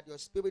 He said that your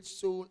spirit,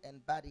 soul,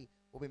 and body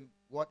will be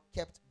what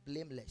kept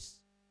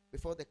blameless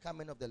before the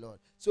coming of the Lord.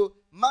 So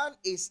man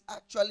is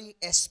actually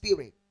a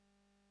spirit,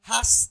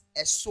 has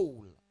a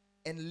soul,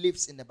 and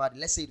lives in the body.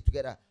 Let's say it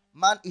together.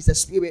 Man is a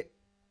spirit,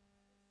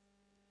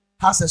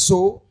 has a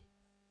soul,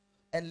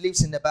 and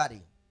lives in the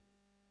body.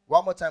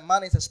 One more time.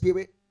 Man is a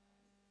spirit,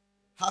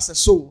 has a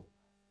soul,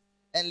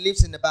 and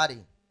lives in the body.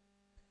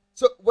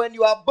 So when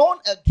you are born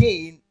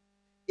again,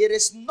 it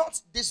is not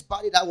this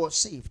body that was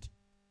saved.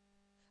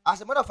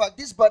 As a matter of fact,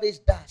 this body is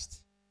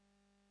dust.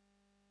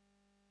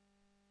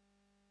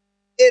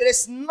 It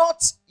is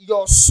not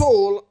your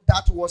soul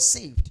that was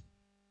saved.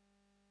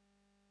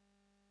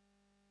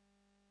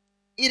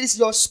 It is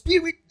your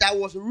spirit that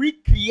was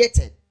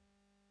recreated.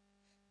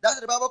 That's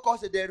what the Bible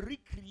calls it, the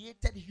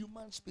recreated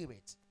human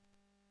spirit.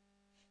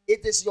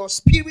 It is your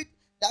spirit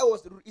that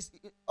was,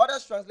 other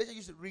translations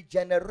use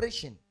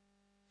regeneration.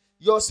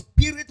 Your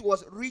spirit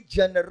was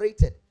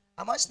regenerated.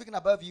 Am I speaking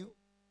above you?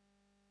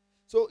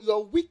 So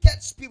your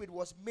wicked spirit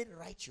was made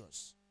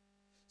righteous.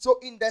 So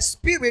in the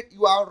spirit,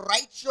 you are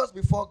righteous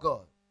before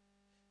God.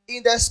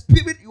 In the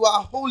spirit, you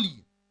are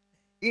holy.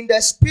 In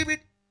the spirit,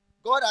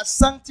 God has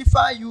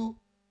sanctified you.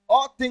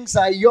 All things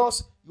are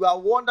yours. You are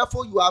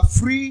wonderful. You are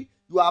free.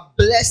 You are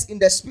blessed in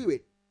the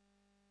spirit.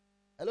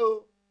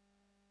 Hello?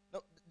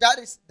 No, that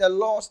is the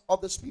laws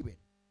of the spirit.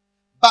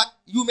 But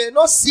you may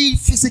not see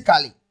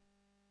physically.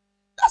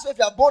 That's why if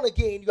you are born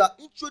again, you are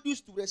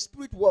introduced to the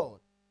spirit world.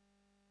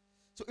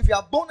 So if you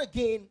are born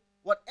again,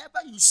 whatever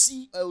you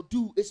see or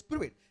do is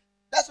spirit.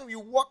 That's why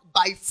you walk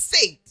by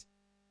faith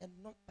and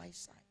not by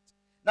sight.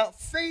 Now,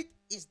 faith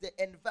is the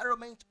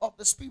environment of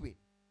the spirit.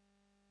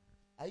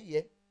 Are you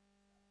here?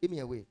 Give me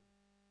a wave.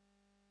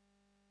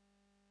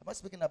 Am I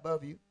speaking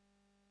above you?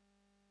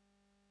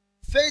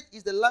 Faith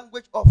is the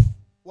language of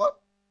what?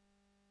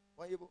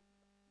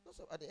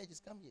 Those at the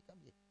edges, come here.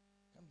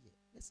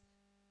 Let's.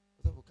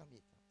 Come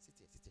here. Sit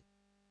here.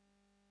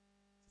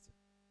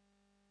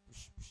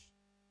 Push.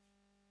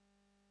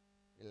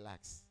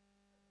 Relax.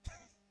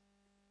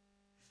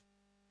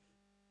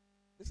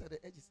 Those are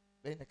the edges.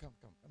 Come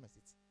and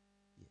sit.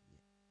 Yeah.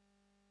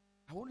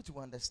 I want you to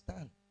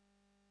understand.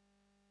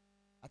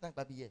 I think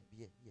baby,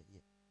 yeah.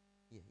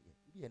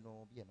 Be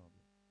no.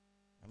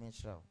 I mean,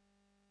 sure.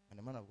 And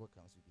the man of God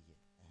comes to be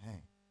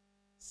here.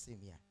 Same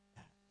here.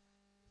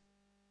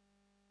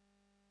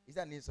 Is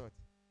that an insult?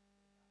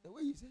 The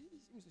way you say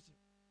it.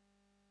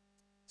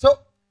 So,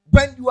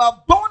 when you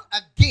are born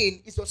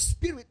again, it's your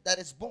spirit that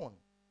is born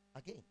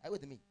again. Are you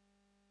with me?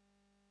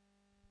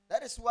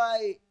 That is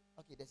why,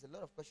 okay, there's a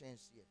lot of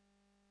questions here.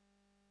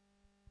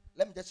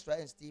 Let me just try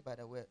and stay by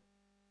the word.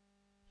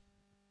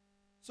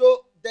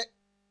 So, the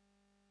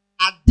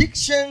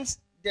addictions,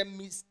 the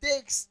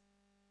mistakes,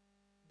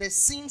 the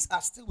sins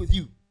are still with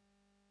you.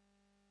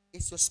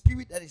 It's your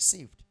spirit that is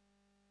saved,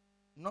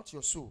 not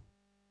your soul,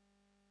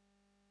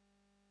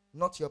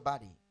 not your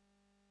body.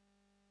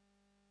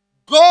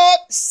 God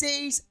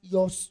saves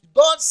your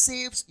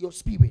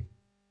spirit,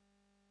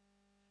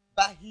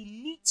 but He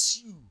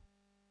needs you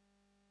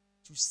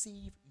to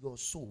save your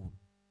soul.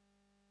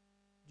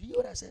 Do you hear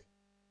what I said?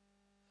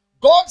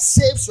 God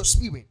saves your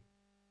spirit.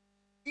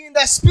 In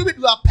the spirit,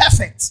 you are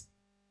perfect.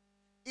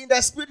 In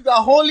the spirit, you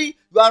are holy,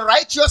 you are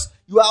righteous,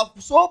 you are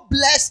so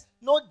blessed,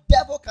 no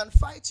devil can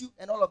fight you,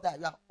 and all of that.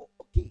 You are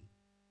okay.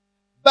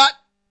 But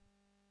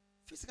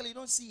physically, you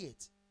don't see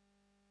it.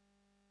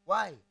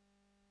 Why?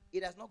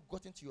 It has not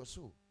gotten to your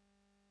soul.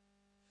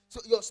 So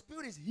your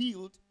spirit is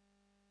healed,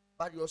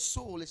 but your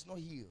soul is not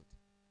healed.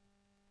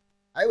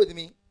 Are you with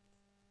me?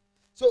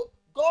 So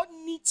God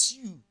needs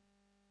you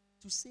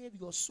to save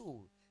your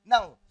soul.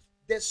 Now,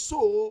 the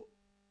soul,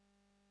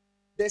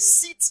 the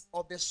seat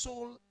of the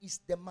soul is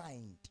the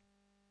mind.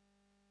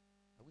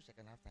 I wish I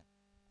can have time.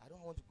 I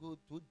don't want to go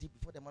too deep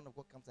before the man of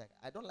God comes.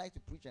 I don't like to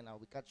preach and I'll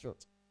be cut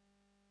short.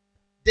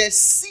 The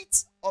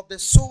seat of the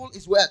soul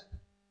is what?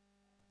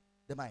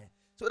 The mind.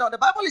 So now the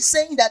Bible is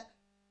saying that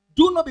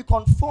do not be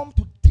conformed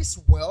to this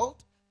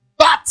world,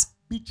 but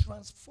be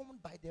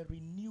transformed by the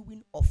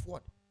renewing of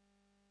what?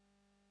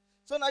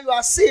 So now you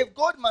are saved.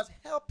 God must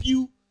help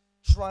you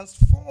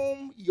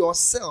transform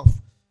yourself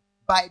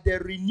by the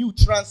renew.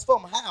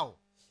 Transform how?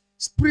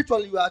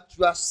 Spiritually you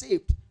are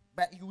saved,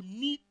 but you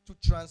need to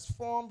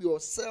transform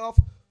yourself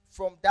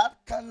from that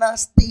carnal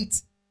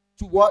state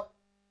to what?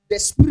 The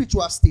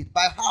spiritual state.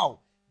 By how?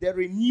 The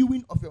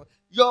renewing of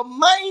your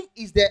mind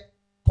is the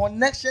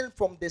connection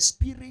from the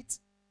spirit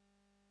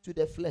to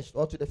the flesh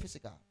or to the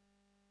physical.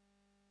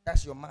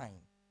 That's your mind.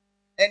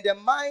 And the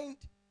mind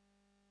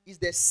is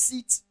the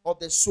seat of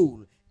the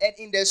soul. And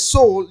in the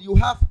soul, you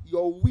have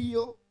your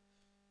will,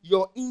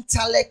 your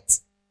intellect,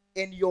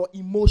 and your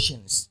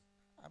emotions.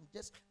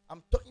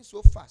 I'm talking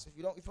so fast. If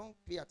you don't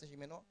pay attention, you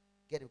may not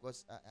get it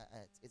because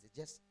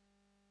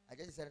I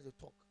just decided to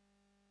talk.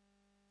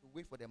 To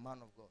wait for the man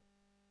of God.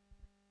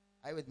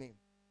 Are you with me?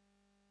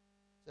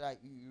 So that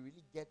you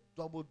really get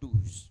double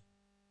dose.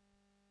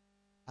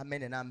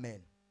 Amen and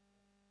amen.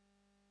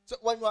 So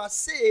when you are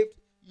saved,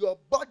 your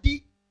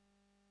body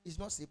is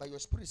not saved, but your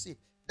spirit is saved.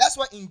 That's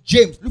why in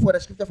James, look for the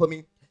scripture for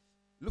me.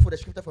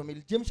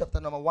 James chapter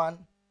number 1,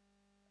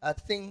 I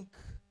think.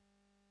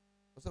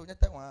 Through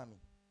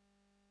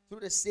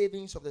the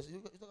savings of the soul.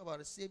 You talk about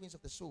the savings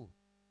of the soul.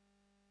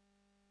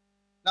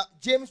 Now,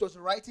 James was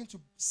writing to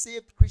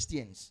saved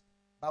Christians,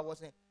 but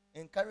was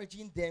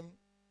encouraging them.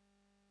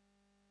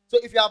 So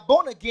if you are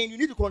born again, you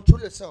need to control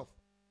yourself.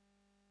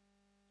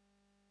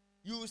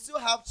 You will still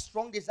have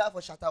strong desire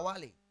for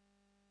shatawale.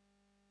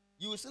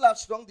 You will still have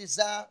strong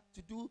desire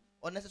to do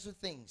unnecessary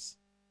things.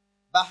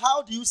 But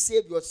how do you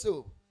save your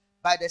soul?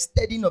 By the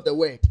studying of the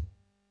word.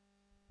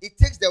 It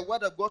takes the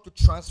word of God to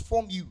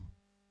transform you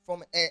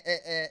from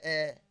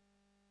a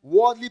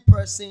worldly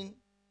person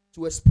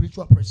to a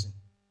spiritual person.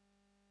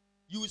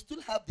 You will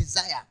still have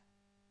desire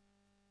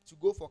to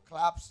go for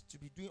clubs, to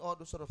be doing all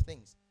those sort of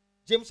things.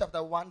 James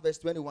chapter 1 verse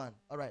 21.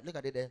 All right, look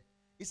at it there.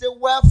 He said,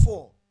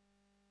 wherefore,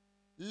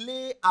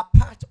 lay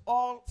apart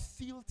all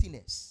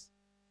filthiness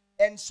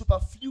and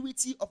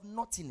superfluity of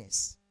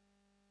naughtiness,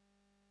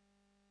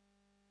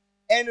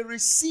 and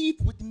receive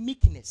with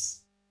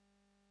meekness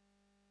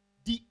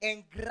the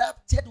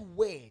engrafted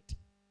word,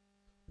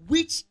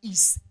 which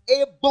is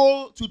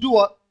able to do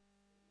what?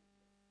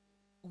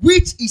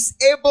 Which is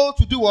able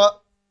to do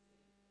what?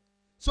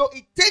 So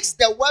it takes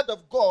the word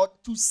of God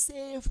to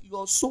save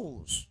your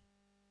souls.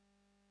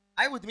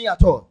 Are you with me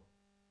at all?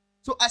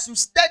 So as you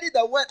study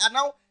the word, and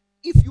now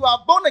if you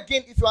are born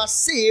again, if you are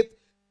saved,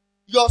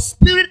 your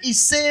spirit is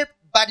saved,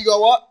 but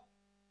your what?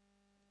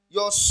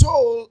 Your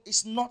soul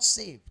is not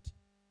saved.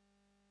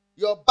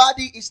 Your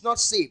body is not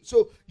saved.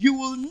 So you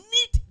will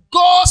need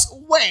God's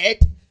word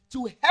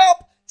to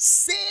help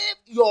save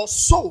your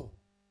soul.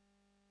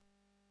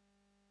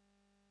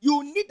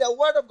 You need the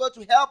word of God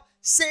to help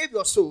save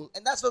your soul.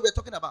 And that's what we're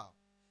talking about.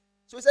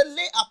 So he said,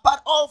 lay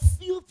apart all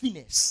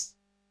filthiness.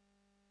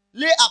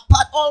 Lay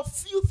apart all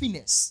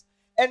filthiness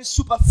and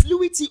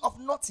superfluity of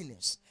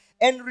naughtiness,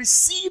 and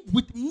receive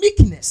with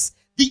meekness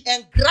the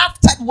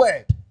engrafted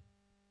word.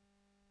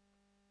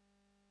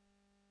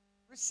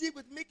 Receive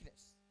with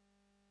meekness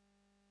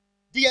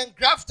the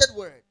engrafted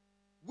word,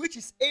 which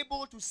is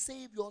able to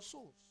save your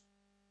souls.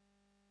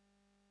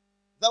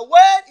 The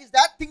word is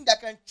that thing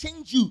that can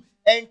change you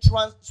and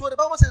so the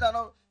Bible says that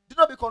now, do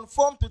not be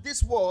conformed to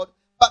this world,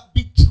 but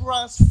be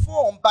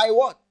transformed by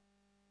what?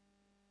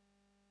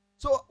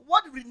 So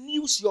what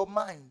renews your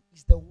mind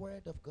is the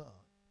word of God.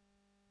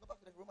 Go back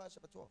to the Romans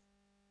chapter 12.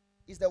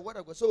 It's the word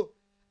of God. So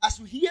as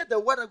you hear the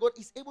word of God,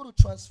 it's able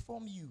to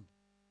transform you.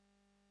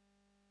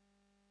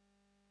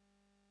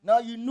 Now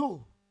you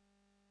know.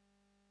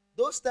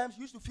 Those times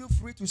you used to feel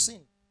free to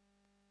sin.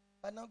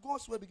 But now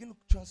God's word begins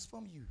to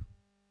transform you.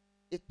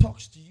 It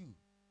talks to you.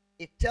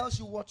 It tells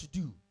you what to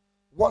do,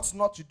 what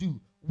not to do,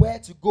 where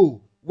to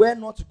go, where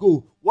not to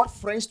go, what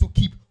friends to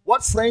keep,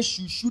 what friends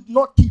you should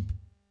not keep.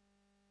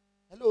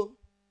 Hello?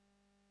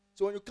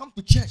 So when you come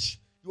to church,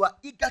 you are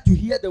eager to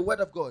hear the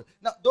word of God.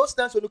 Now, those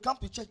times when you come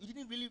to church,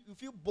 you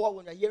feel bored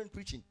when you're hearing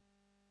preaching.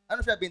 I don't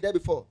know if you have been there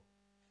before.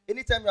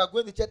 Anytime you are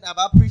going to church and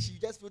about preaching, you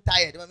just feel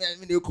tired.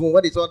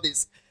 What is all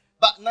this?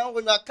 But now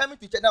when you are coming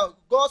to church, now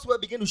God's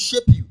word begins to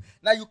shape you.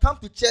 Now you come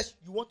to church,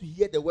 you want to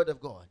hear the word of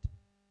God.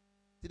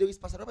 Today is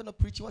Pastor Robert not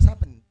preaching. What's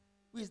happening?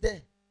 Who is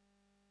there?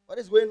 What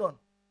is going on?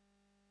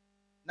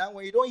 Now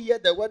when you don't hear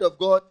the word of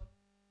God,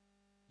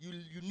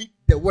 you need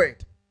the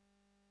word.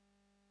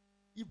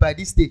 If by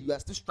this stage you are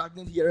still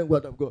struggling hearing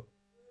word of God.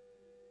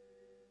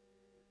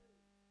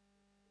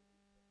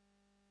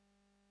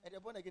 And you're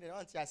born again, I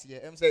want to ask you,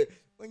 I'm saying,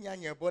 when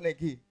you're born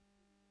again,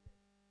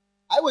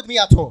 are you with me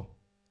at all?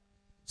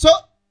 So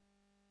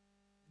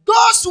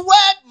God's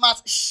word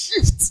must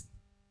shift.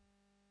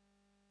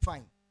 Fine.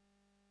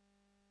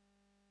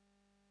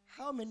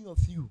 How many of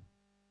you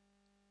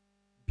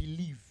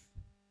believe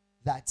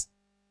that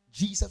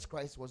Jesus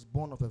Christ was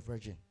born of a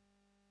virgin?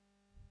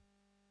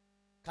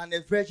 Can a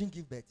virgin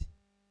give birth?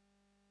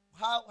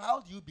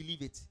 How do you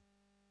believe it?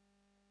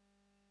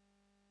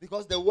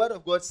 Because the word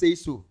of God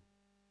says so,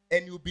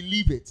 and you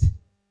believe it.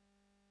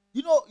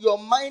 You know, your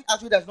mind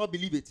actually does not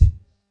believe it.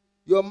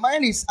 Your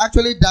mind is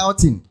actually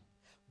doubting,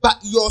 but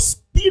your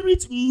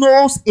spirit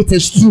knows it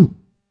is true.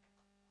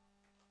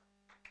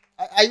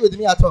 Are you with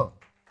me at all?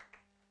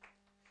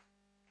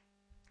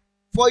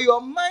 For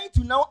your mind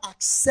to now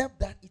accept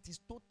that it is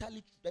totally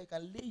true, that you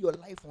can lay your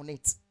life on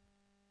it,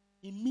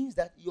 it means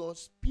that your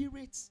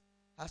spirit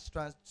has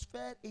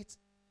transferred it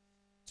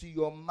to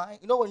your mind.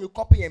 You know, when you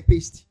copy and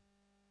paste,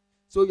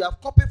 so you have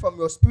copied from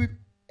your spirit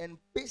and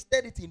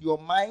pasted it in your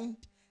mind,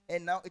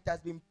 and now it has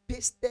been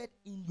pasted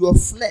in your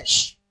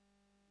flesh.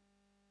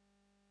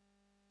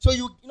 So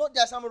you know,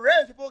 there are some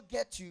rare people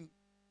get you,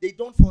 they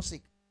don't fall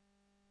sick.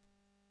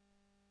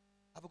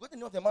 I forgot the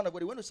name of the man of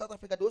God. He went to South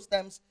Africa. Those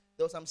times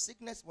there was some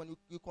sickness when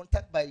you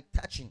contact by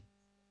touching.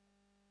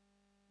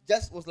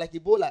 Just was like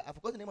Ebola. I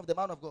forgot the name of the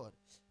man of God.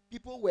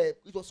 It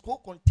was so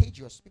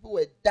contagious. People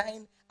were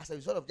dying as a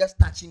result of just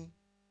touching.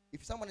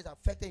 If someone is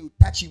affected, you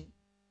touch him.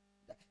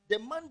 The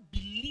man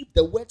believed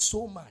the word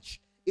so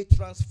much. It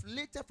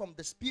translated from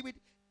the spirit,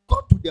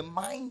 got to the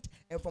mind,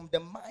 and from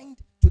the mind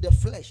to the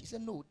flesh. He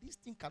said, no, this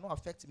thing cannot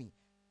affect me.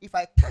 If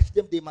I touch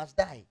them, they must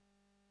die.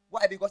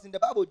 Why? Because in the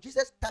Bible,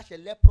 Jesus touched a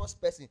leprous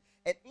person,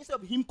 and instead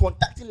of him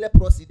contacting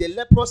leprosy, the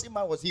leprosy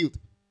man was healed.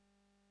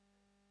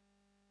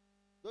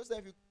 Those times,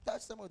 if you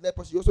touch someone with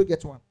leprosy, you also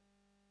get one.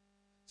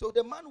 So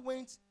the man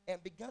went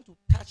and began to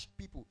touch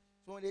people.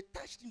 So when they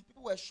touched him,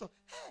 people were shocked.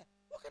 Hey,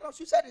 what kind of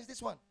suicide is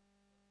this one?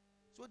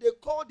 So they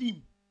called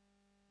him.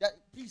 That,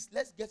 please,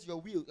 let's get your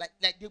will. Like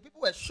the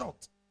people were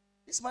shocked.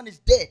 This man is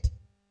dead.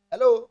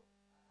 Hello?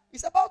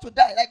 He's about to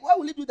die. Like, why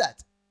will he do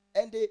that?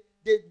 And they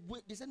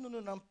said, no,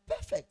 I'm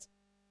perfect.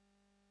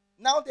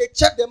 Now they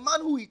checked, the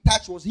man who he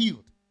touched was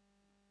healed.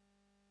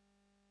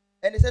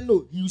 And they said,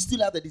 no, he will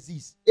still have the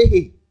disease.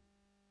 Hey.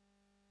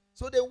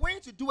 So they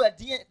went to do a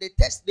DNA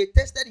test. They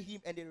tested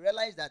him, and they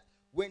realized that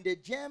when the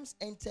germs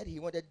entered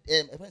him, when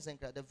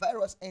the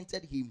virus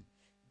entered him,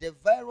 the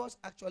virus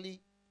actually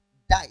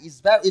died.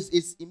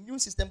 His immune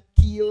system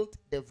killed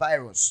the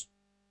virus.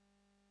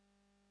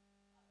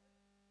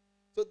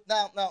 So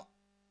now,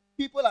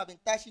 people have been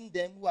touching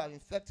them who are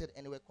infected,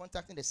 and they were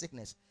contacting the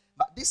sickness.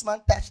 But this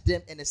man touched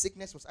them, and the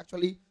sickness was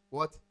actually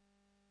what?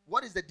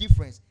 What is the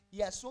difference? He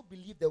has so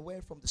believed the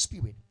word from the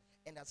spirit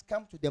and has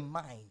come to the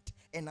mind,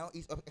 and now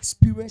is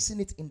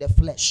experiencing it in the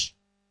flesh.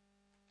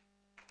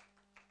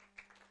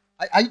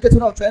 Are you getting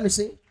what I'm trying to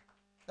say?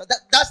 Now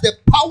that's the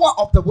power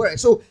of the word.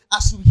 So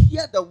as you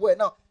hear the word,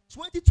 now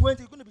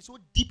 2020 is going to be so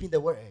deep in the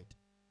word.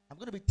 I'm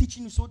going to be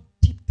teaching you so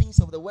deep things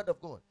of the word of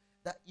God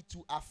that it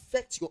will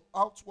affect your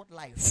outward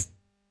life.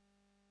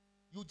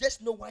 You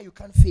just know why you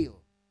can't fail.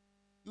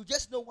 You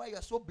just know why you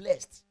are so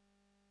blessed.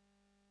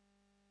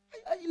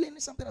 Are you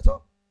learning something at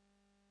all?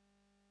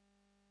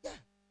 Yeah.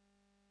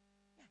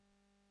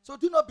 So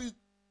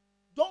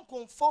don't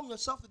conform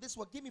yourself to this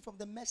word. Give me from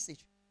the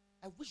message.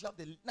 I wish you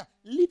have now,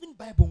 living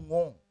Bible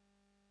on.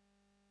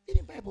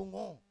 Living Bible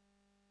on.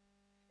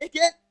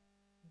 Again,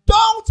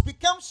 don't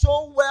become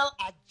so well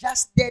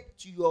adjusted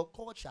to your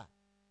culture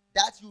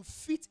that you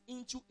fit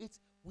into it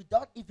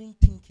without even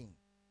thinking.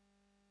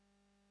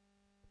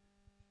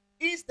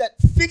 Instead,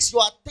 fix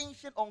your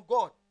attention on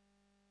God.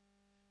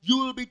 You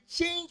will be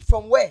changed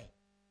from where?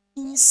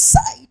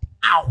 Inside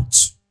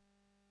out.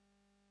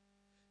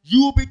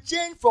 You will be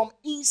changed from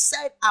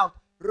inside out.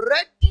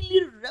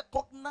 Readily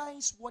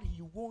recognize what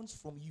he wants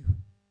from you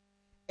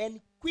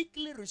and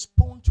quickly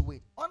respond to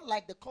it.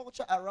 Unlike the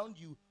culture around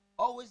you,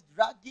 always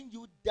dragging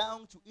you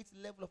down to its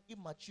level of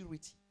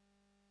immaturity.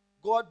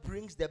 God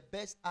brings the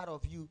best out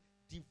of you,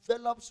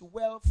 develops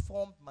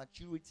well-formed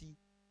maturity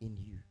in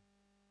you.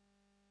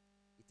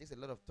 It takes a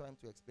lot of time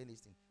to explain this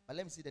thing. But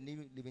let me see the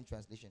New Living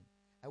Translation.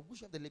 I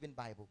wish you have the Living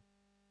Bible.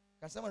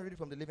 Can someone read it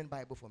from the Living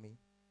Bible for me?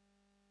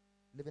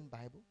 Living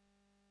Bible?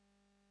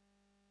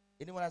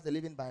 Anyone has the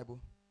Living Bible?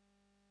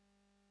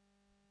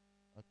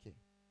 Okay.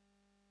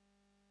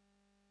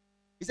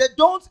 He said,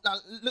 don't, now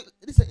look,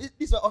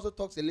 this one also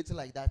talks a little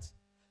like that.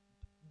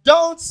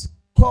 Don't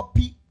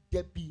copy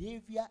the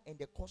behavior and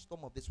the custom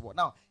of this world.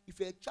 Now, if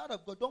you're a child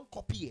of God, don't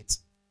copy it.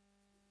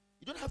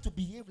 You don't have to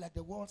behave like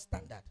the world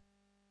standard.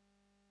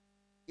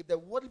 If the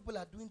world people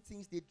are doing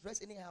things, they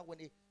dress anyhow when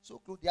they so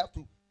close, they have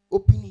to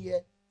open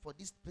here for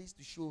this place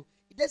to show.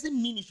 It doesn't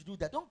mean you should do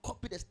that. Don't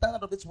copy the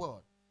standard of this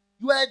world.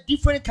 You are a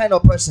different kind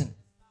of person.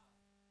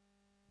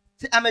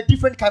 Say, I'm a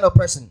different kind of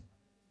person.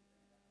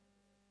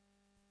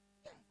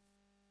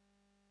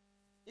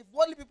 If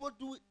worldly people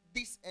do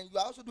this and you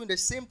are also doing the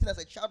same thing as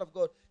a child of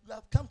God, you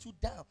have come too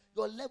down.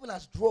 Your level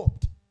has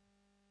dropped.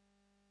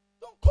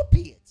 Don't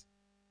copy it.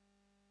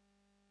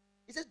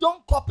 He says,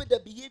 don't copy the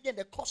behavior and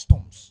the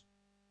customs,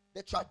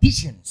 the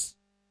traditions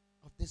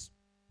of this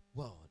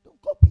world.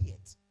 Don't copy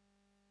it.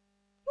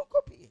 Don't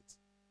copy it.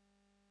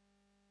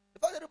 The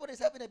fact that everybody is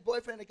having a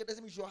boyfriend and a kid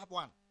doesn't mean you have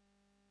one.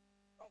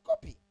 Don't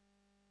copy.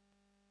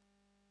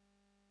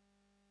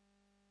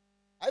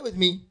 Are you with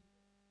me?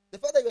 The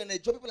fact that you're in a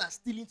job, people are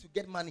stealing to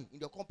get money in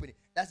your company,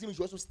 that means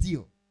you also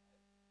steal.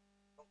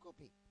 Don't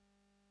copy.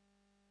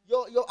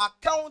 Your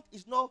account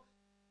is not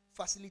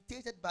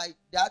facilitated by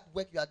that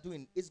work you are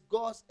doing. It's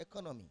God's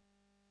economy.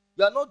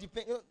 You are not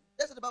depending.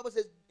 That's what the Bible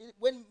says.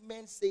 When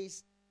men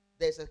says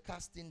there's a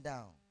casting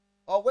down,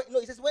 or when, no,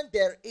 it says when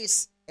there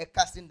is a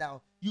casting down,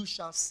 you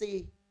shall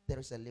say there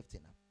is a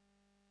lifting up.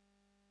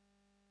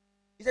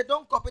 He said,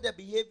 don't copy the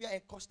behavior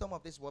and custom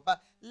of this world,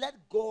 but let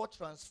God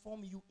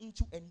transform you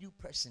into a new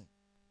person.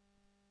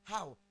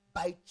 How?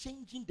 By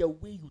changing the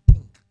way you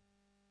think.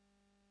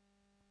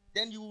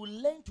 Then you will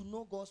learn to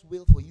know God's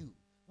will for you,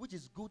 which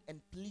is good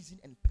and pleasing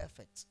and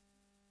perfect.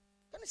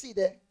 Can you see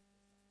there?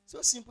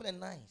 So simple and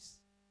nice.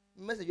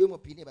 Okay,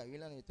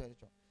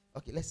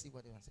 let's see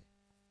what they want to say.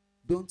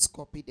 Don't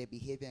copy the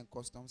behavior and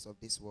customs of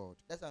this world.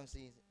 That's what I'm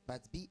saying.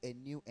 But be a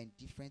new and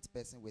different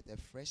person with a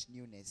fresh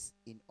newness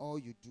in all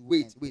you do.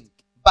 Wait.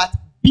 But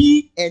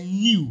be a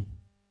new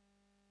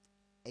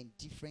and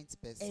different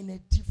person. And a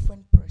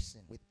different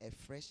person. With a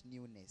fresh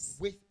newness.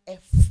 With a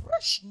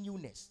fresh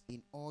newness.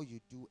 In all you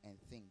do and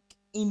think.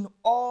 In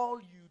all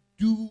you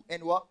do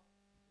and what?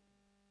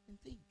 And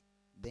think.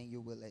 Then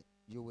you will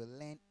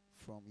learn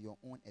from your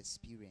own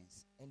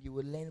experience. And you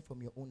will learn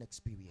from your own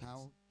experience.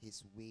 How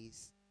his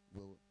ways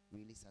will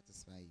really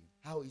satisfy you.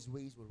 How his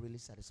ways will really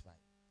satisfy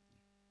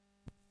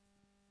you.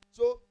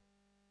 So,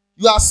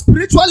 you are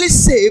spiritually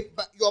saved,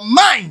 but your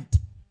mind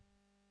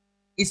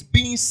is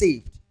being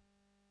saved.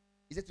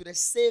 Is it to the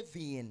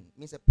saving?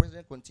 Means a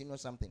present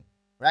continuous something.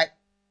 Right?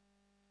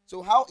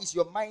 So, how is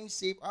your mind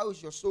saved? How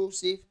is your soul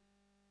saved?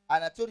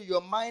 And I told you,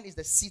 your mind is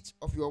the seat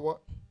of your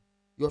what?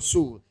 Your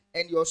soul.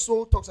 And your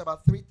soul talks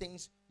about three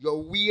things: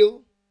 your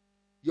will,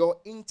 your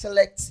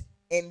intellect,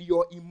 and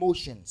your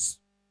emotions.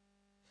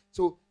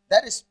 So,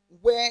 that is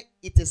where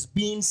it is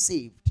being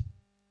saved.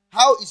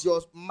 How is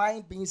your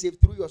mind being saved?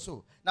 Through your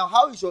soul. Now,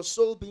 how is your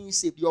soul being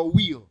saved? Your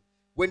will.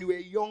 When you were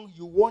young,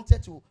 you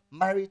wanted to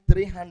marry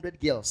 300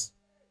 girls.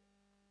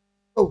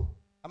 Oh,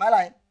 am I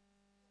lying?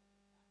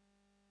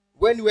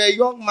 When you were a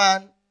young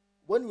man,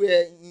 when we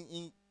were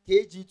in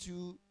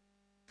KG2,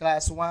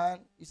 class 1,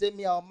 you said,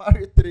 me, I'll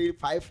marry 3,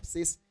 5,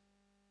 6.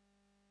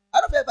 I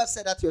don't know if you ever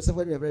said that to yourself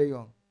when you were very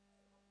young.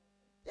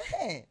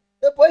 Yeah.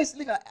 The boy is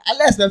looking,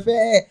 unless the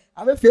fair,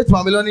 I'm a faith to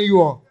Mameloni, you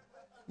are.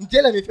 In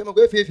jail, I'm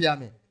a faith for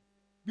me.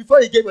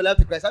 Before you gave your life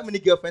to Christ, how many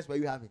girlfriends were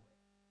you having?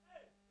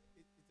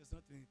 It was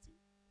not 22.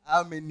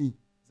 How many?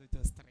 So it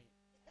was 3.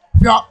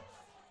 Yeah.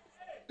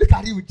 Look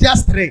at you,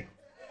 just 3.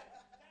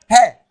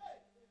 Hey,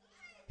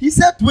 he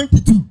said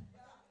 22.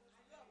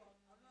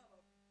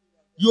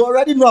 You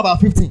already know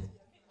about 15.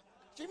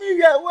 Jimmy,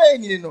 you are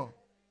waiting, you know.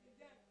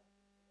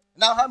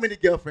 Now, how many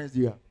girlfriends do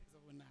you have?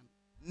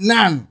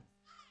 None.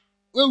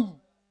 Well,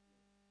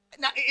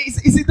 now,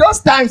 is it those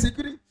times you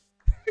couldn't?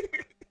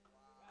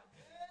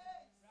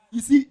 You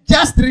see,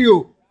 just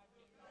 3.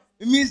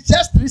 It means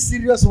just 3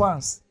 serious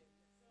ones.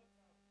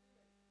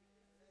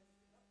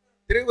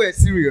 3 were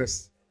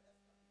serious.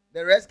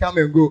 The rest come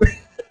and go.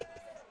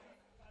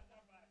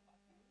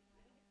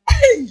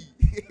 Hey!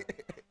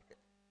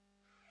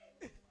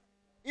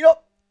 You know,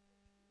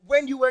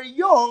 when you were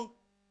young,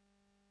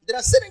 there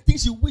are certain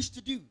things you wish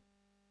to do.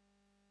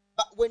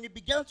 But when you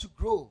began to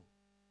grow,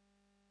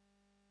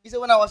 he said,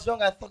 when I was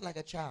young, I thought like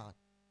a child.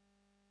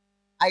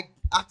 I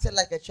acted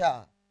like a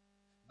child.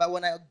 But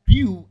when I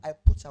grew, I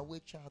put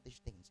away childish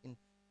things. In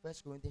 1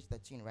 Corinthians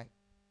 13, right?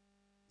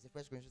 Is it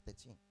 1 Corinthians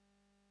 13?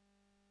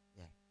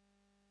 Yeah.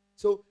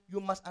 So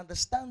you must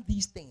understand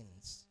these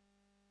things.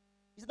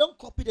 He said, don't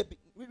copy the...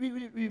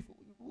 Read.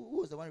 Who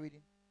was the one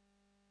reading?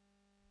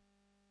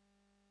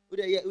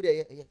 Yeah.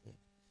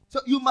 So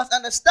you must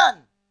understand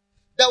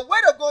the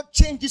word of God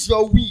changes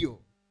your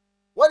will.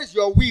 What is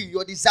your will?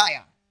 Your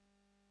desire.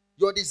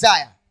 Your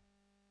desire.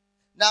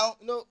 Now,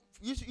 you know,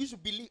 you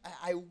should believe.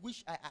 I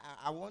wish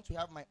I want to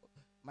have my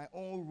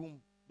own room.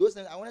 Those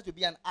things, I wanted to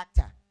be an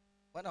actor.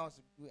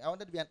 I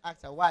wanted to be an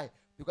actor. Why?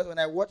 Because when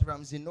I watched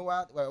Ramsey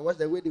Noah, I watched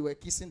the way they were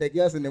kissing the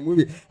girls in the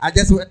movie. I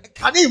just went,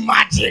 can you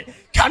imagine?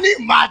 Can you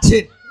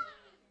imagine?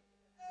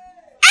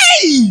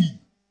 Hey!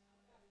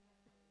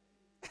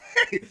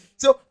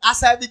 So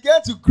as I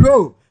began to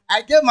grow,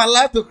 I gave my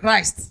life to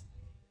Christ.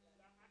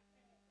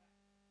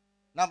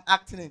 Now I'm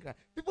acting in Christ.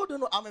 People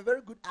don't know I'm a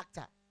very good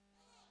actor.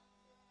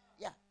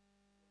 Yeah.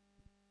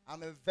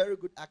 I'm a very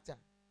good actor.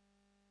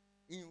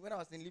 When I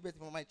was in Liberty,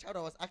 from my child,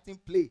 I was acting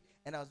play,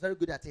 and I was very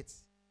good at it.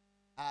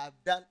 I've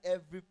done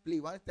every play.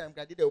 One time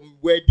I did a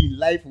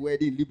live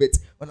wedding in Liberty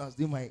when I was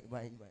doing my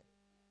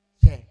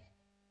yeah.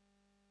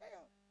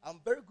 I'm a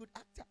very good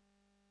actor.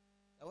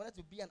 I wanted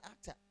to be an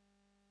actor.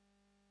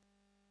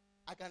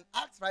 I can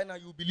act right now,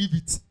 you believe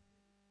it.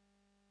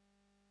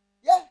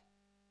 Yeah.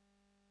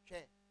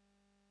 Okay.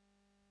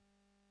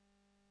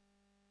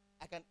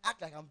 I can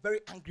act like I'm very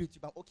angry with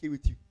you, but I'm okay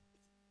with you.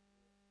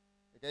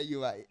 Okay,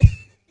 you are.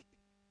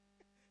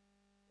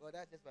 Well,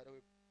 that's just by the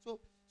way. So,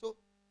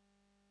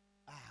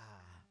 I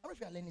don't know if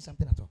you are learning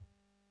something at all.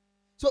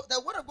 So,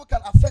 the word of God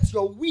can affect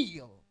your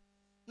will.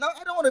 Now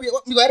I don't want to be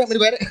like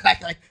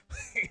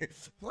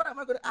what am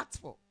I going to ask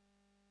for?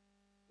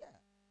 Yeah.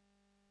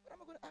 What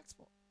am I going to ask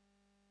for?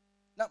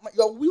 Now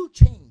your will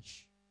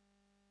change.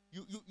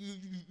 You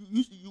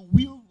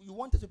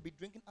wanted to be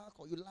drinking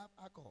alcohol. You love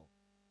alcohol.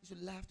 You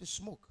should love to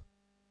smoke.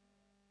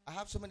 I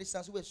have so many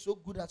sons who are so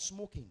good at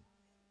smoking.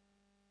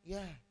 Yeah.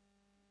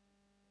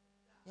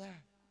 Yeah.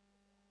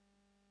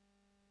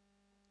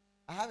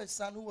 I have a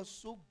son who was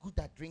so good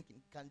at drinking.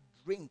 He can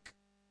drink.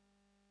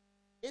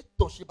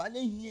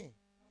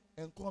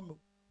 And come,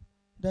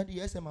 Daddy,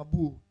 yes, I'm a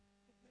boo.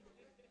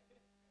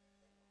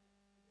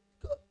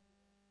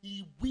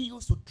 He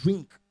wills to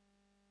drink,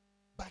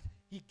 but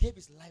he gave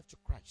his life to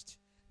Christ.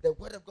 The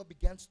word of God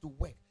begins to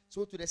work.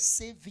 So to the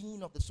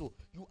saving of the soul,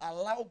 you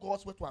allow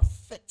God's word to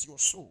affect your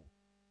soul.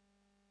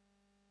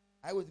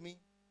 Are you with me?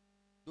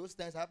 Those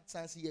times I have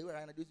sons here where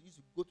I used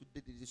to go to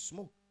the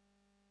smoke.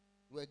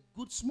 We were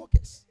good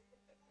smokers.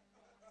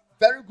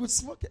 Very good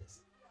smokers.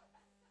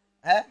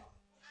 Eh?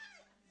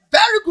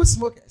 Very good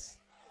smokers.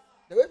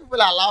 The way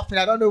people are laughing,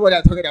 I don't know what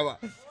they're talking about.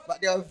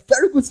 But they are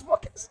very good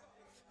smokers.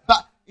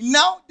 But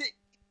now,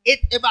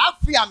 if I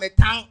feel my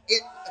tongue,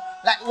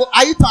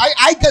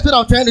 I get what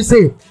I'm trying to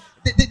say.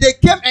 They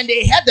came and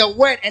they heard the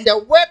word, and the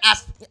word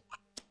as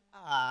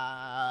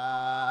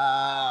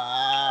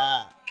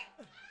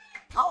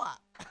power.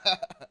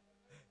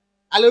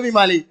 I love you,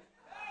 Mali.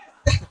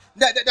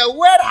 The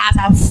word has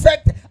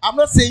affected. I'm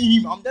not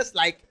saying him. I'm just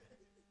like,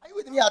 are you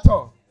with me at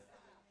all?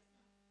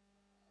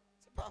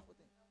 It's a powerful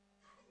thing.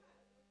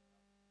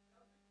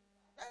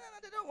 No,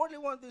 they don't only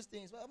want these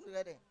things. But I'm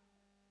ready.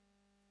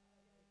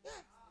 Yeah.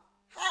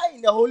 High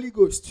in the Holy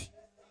Ghost.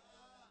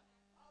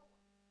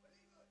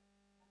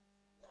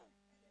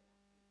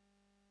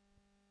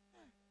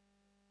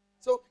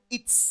 So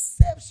it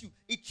serves you.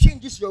 It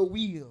changes your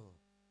will.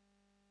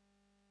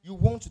 You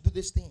want to do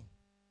this thing.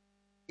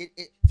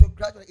 So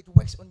gradually it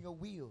works on your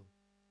will,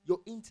 your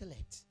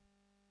intellect.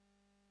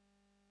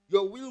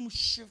 Your will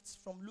shifts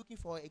from looking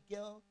for a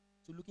girl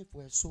to looking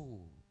for a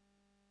soul.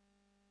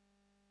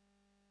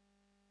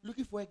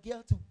 Looking for a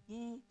girl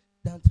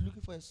than to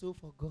looking for a soul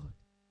for God.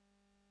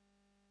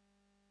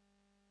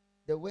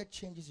 The word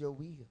changes your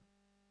will.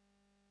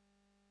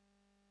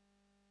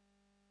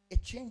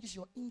 It changes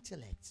your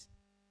intellect.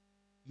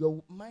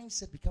 Your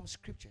mindset becomes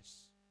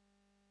scriptures.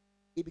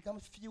 It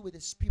becomes filled with the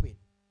Spirit.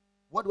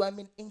 What do I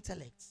mean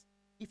intellect?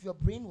 If your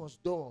brain was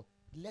dull,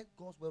 let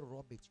God's word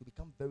rub it. You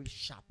become very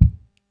sharp.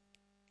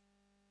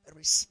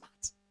 Very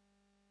smart.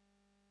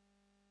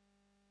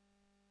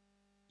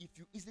 If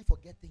you easily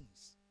forget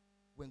things,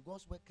 when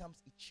God's word comes,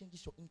 it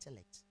changes your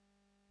intellect.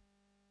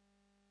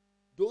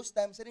 Those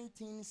times, certain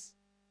things,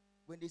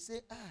 when they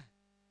say,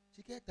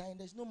 she get time,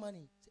 there's no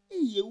money. Say,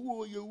 hey,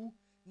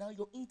 now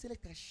your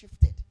intellect has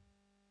shifted.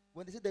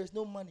 When they say there's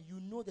no money,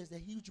 you know there's a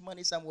huge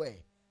money somewhere.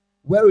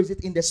 Where is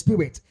it in the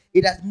spirit?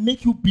 It has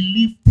make you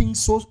believe things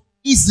so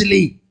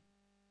easily.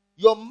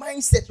 Your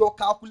mindset, your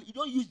calculator, you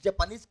don't use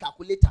Japanese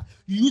calculator.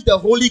 You use the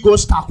Holy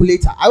Ghost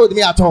calculator. Are you with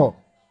me at all?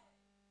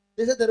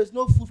 They said there is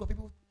no food for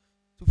people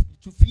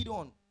to feed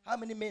on. How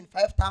many men?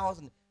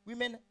 5,000.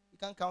 Women, you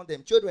can't count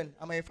them. Children,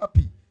 I'm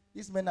happy.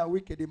 These men are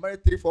wicked. They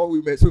married 3-4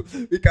 women, so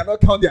we cannot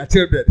count their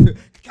children.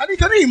 Can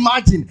you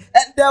imagine?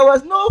 And there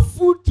was no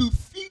food to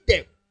feed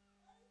them.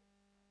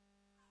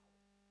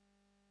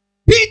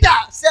 Peter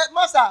said,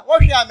 Master,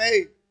 what should I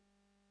make?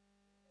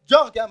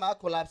 John came out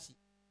collapsing.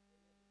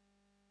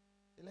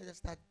 Let's just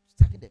start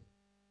stacking them.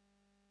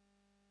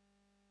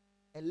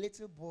 A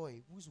little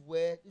boy whose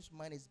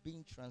mind is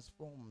being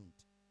transformed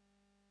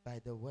by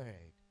the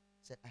word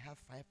said, I have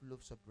 5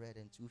 loaves of bread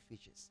and 2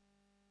 fishes.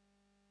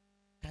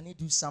 Can you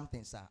do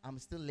something, sir? I'm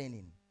still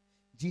learning.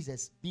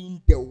 Jesus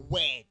being the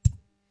word.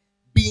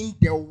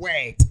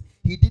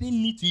 He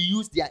didn't need to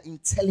use their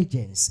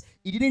intelligence.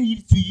 He didn't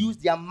need to use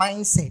their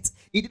mindset.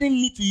 He didn't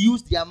need to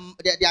use their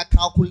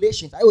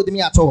calculations. Are you with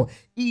me at all?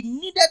 He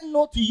needed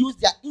not to use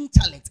their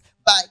intellect.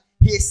 By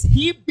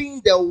he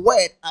being the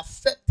word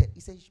affected, he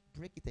said,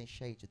 break it and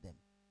share it to them.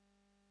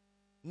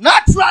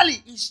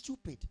 Naturally, it's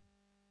stupid.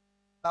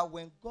 But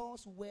when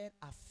God's word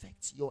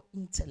affects your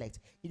intellect,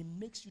 it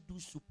makes you do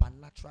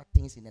supernatural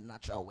things in a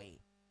natural way.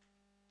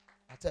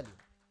 I tell you.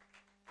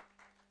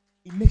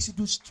 It makes you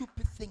do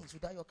stupid things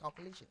without your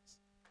calculations.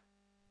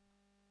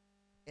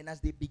 And as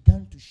they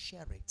began to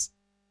share it,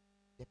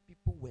 the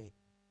people were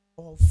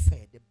all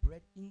fed. The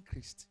bread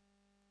increased.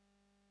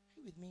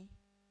 Are you with me?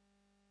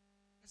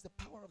 That's the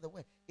power of the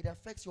word. It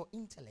affects your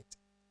intellect.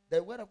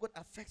 The word of God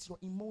affects your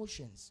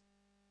emotions.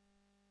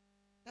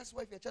 That's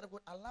why if you're a child of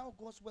God, allow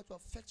God's word to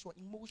affect your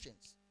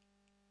emotions.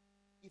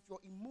 If your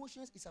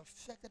emotions is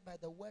affected by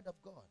the word of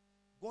God,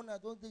 gone are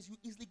those days you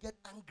easily get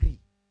angry.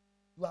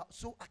 You are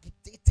so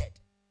agitated.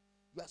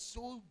 You are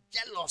so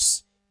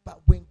jealous.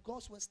 But when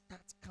God's word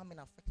starts coming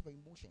and affecting your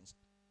emotions,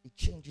 it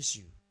changes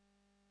you.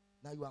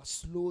 Now you are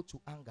slow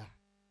to anger.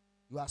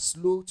 You are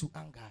slow to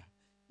anger.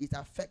 It's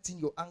affecting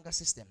your anger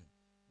system.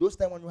 Those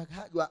times when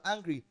you are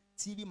angry,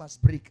 TV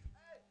must break.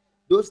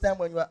 Those times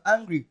when you are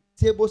angry,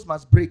 tables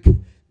must break.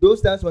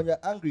 Those times when you're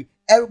angry,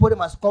 everybody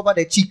must cover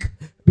their cheek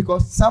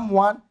because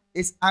someone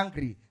is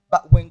angry.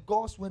 But when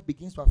God's word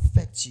begins to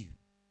affect you,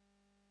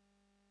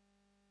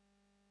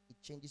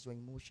 it changes your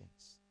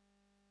emotions.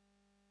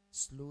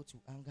 Slow to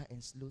anger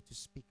and slow to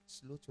speak,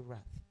 slow to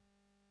wrath.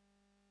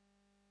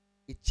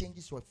 It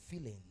changes your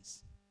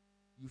feelings.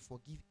 You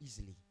forgive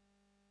easily.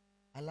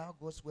 Allow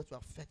God's word to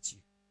affect you.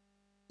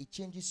 It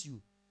changes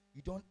you.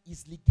 You don't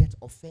easily get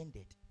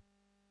offended.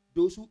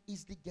 Those who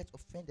easily get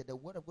offended, the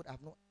word of God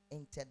have not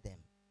entered them.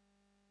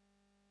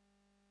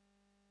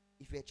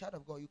 If you're a child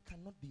of God, you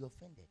cannot be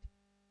offended.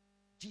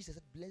 Jesus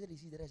said, blessed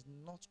is he that is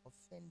not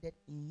offended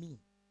in me.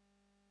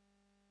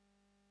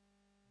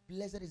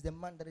 Blessed is the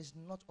man that is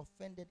not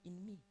offended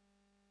in me.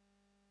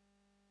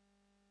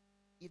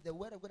 If the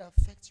word of God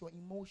affects your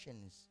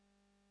emotions,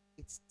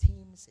 it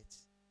tames it.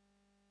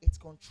 It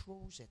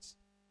controls it.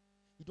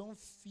 You don't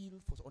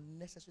feel for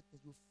unnecessary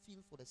things. You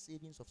feel for the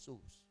savings of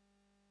souls.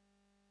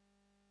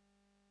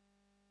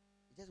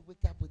 You just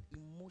wake up with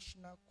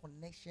emotional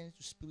connections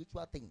to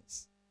spiritual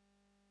things,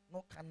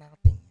 not carnal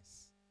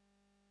things.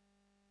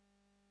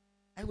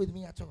 Are you with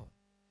me at all?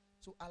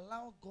 So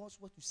allow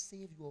God's word to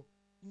save your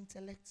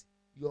intellect,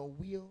 your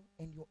will,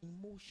 and your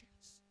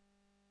emotions.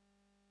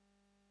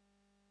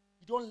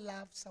 You don't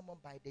love someone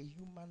by the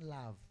human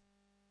love,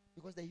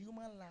 because the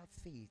human love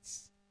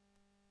fades.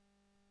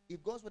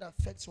 If God's word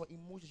affects your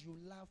emotions, you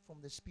love from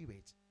the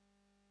spirit.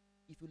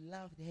 If you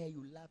love her,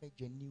 you love her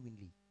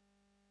genuinely.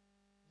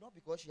 Not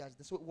because she has.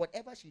 So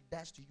whatever she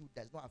does to you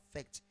does not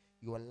affect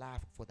your love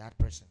for that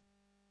person.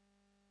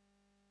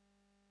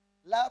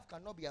 Love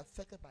cannot be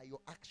affected by your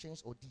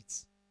actions or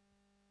deeds.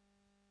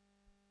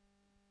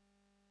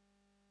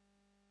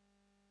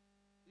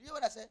 You hear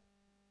what I said?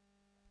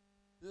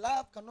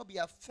 Love cannot be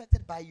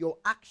affected by your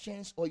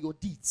actions or your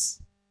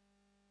deeds.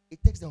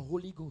 It takes the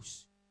Holy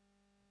Ghost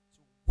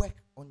to work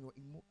on your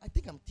emotions. I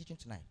think I'm teaching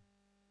tonight.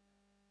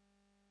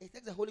 It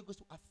takes the Holy Ghost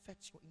to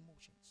affect your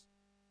emotions.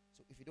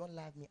 So if you don't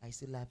love me, I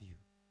still love you.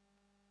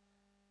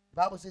 The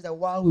Bible says that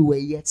while we were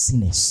yet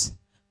sinners,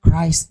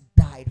 Christ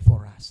died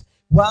for us.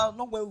 While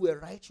not when we were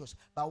righteous,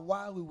 but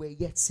while we were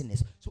yet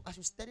sinners. So as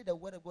you study the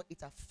word of God,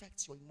 it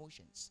affects your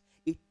emotions.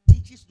 It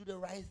teaches you to do the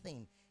right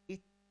thing.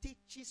 It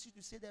teaches you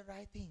to say the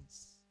right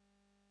things.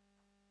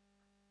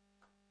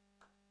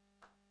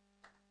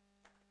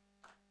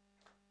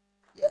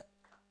 Yeah.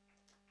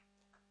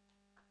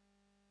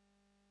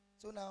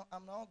 So now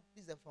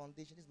this is the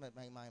foundation. This is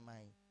my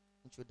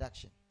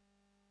introduction.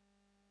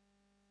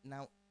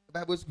 Now, the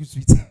Bible is good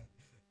sweet.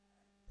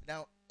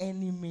 Now,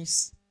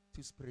 enemies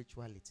to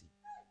spirituality.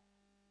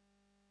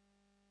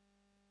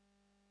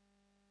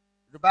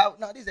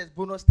 Now this is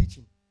bonus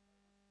teaching.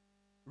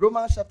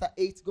 Romans chapter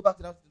 8. Go back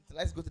to that.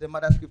 Let's go to the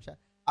mother scripture.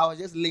 I was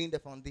just laying the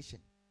foundation.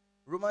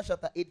 Romans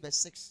chapter 8 verse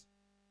 6.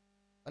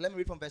 But let me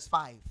read from verse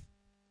 5.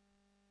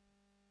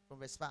 From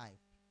verse 5.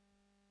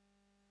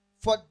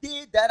 For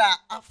they that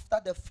are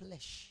after the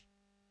flesh,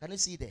 can you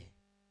see there?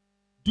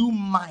 Do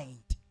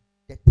mind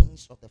the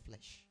things of the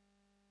flesh.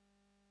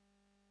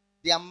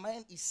 Their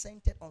mind is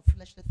centered on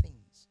fleshly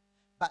things.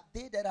 But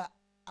they that are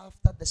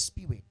after the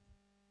spirit,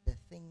 the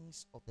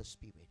things of the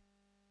spirit.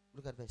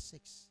 Look at verse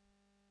 6.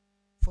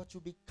 For to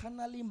be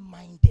carnally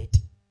minded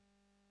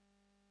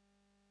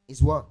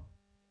is what?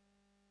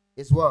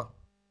 Is what?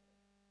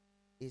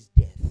 Is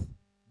death.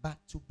 But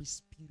to be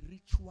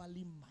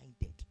spiritually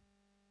minded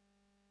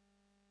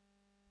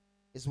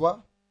is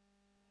what?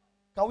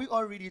 Can we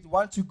all read it?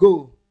 One to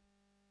go.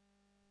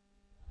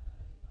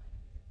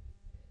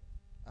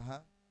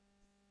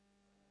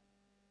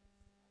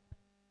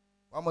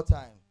 One more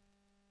time.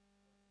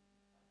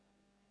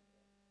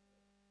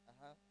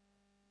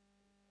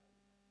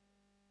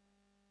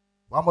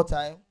 One more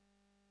time.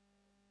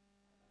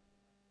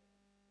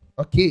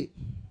 Okay.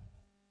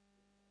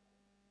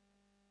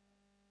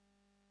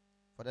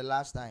 For the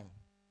last time.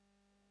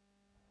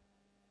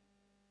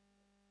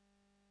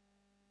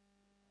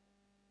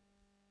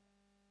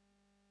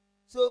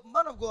 So,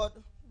 man of God,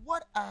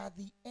 what are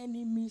the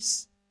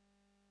enemies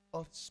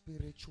of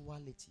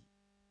spirituality?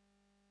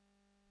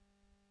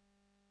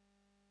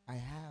 I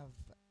have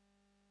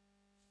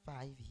 5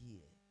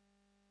 here,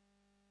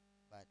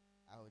 but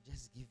I will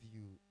just give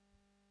you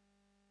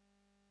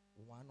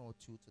 1 or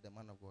 2 to the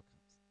man of God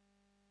comes.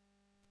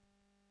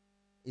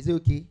 Is it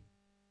okay?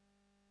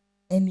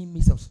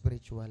 Enemies of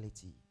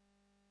spirituality.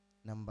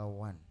 Number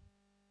 1.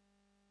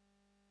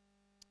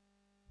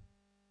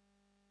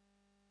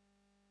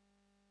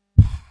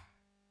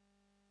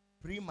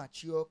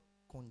 Premature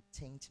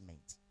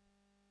contentment.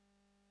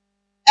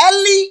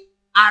 Early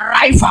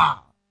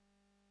arrival.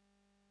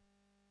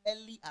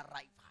 Early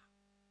arrival.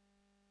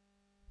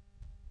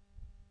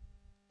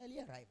 Early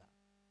arrival.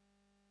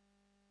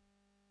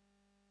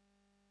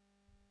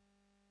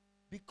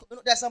 Because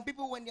there are some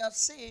people when they are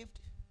saved,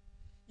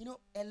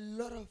 a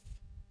lot of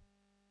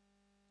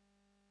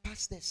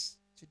pastors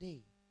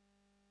today.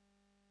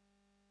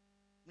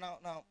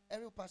 Now,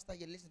 every pastor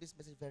here listen to this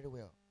message very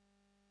well.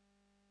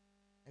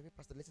 Every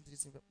pastor listen to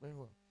this very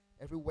well.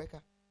 Every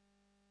worker.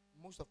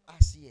 Most of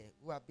us here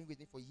who have been with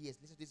me for years,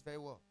 listen to this very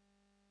well.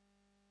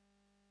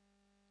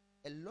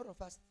 A lot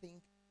of us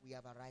think we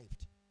have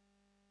arrived.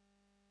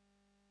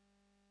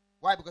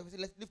 Why? Because we say,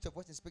 let's lift your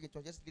voice and speak in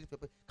tongues. Just lift your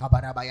voice.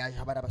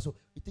 So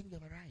you think you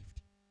have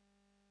arrived.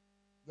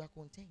 You are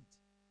content.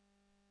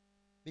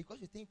 Because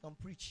you think you can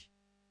preach.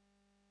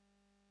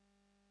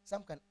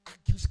 Some can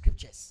argue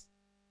scriptures.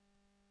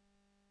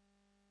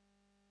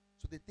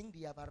 So they think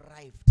they have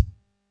arrived.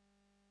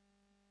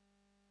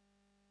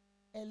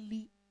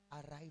 Early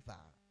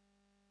arrival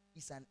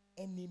is an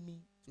enemy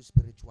to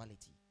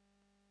spirituality.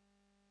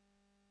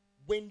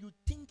 When you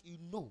think you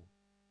know,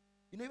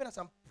 even as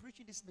I'm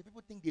preaching this,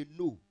 people think they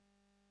know.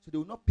 So they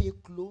will not pay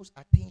close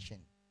attention.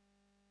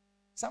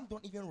 Some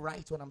don't even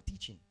write when I'm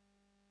teaching.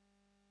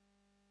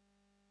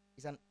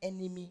 It's an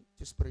enemy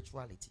to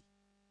spirituality.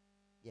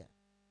 Yeah.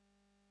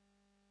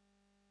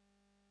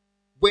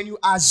 When you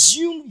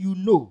assume you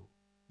know,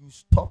 you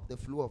stop the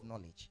flow of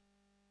knowledge.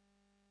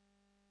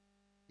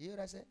 You hear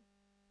what I said?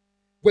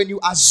 When you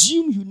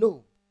assume you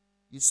know,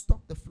 you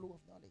stop the flow of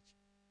knowledge.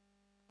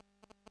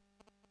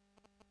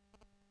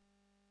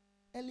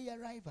 Early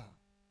arrival.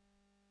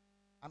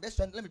 I'm just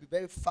trying, let me be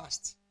very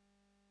fast.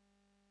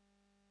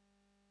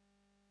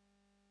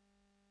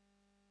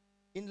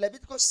 In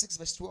Leviticus 6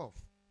 verse 12.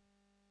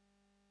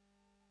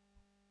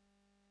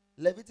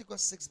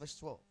 Leviticus 6 verse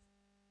 12.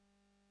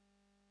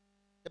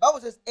 The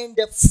Bible says, and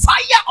the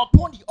fire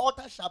upon the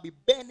altar shall be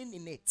burning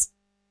in it.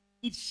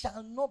 It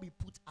shall not be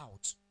put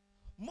out.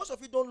 Most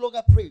of you don't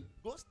longer pray.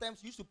 Those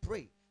times you used to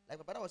pray. Like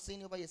my brother was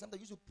saying over here,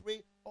 sometimes you used to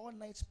pray all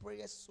night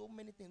prayers, so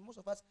many things. Most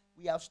of us,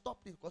 we have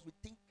stopped it because we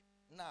think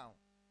now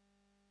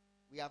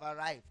we have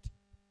arrived.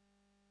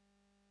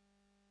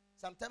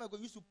 Some time ago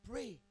you used to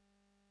pray.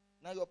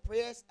 Now your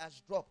prayers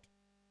has dropped.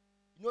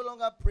 You no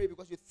longer pray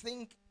because you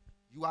think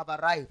you have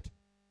arrived.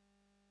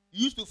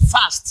 You used to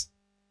fast.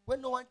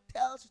 When no one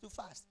tells you to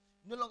fast,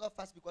 you no longer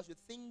fast because you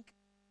think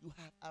you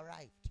have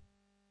arrived.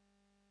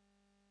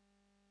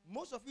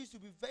 Most of you used to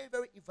be very,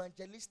 very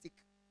evangelistic.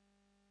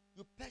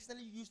 You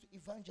personally used to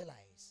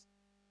evangelize.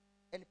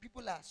 And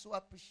people are so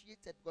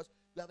appreciated because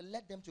you have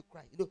led them to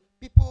Christ.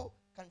 People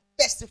can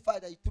testify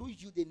that through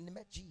you they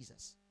met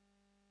Jesus.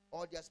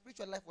 Or their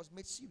spiritual life was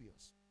made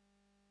serious.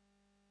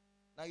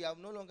 Now you have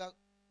no longer,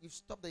 you've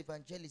stopped the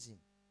evangelism.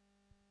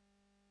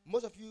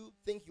 Most of you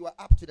think you are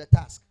up to the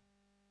task.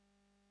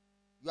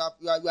 You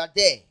are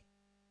there.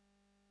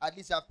 At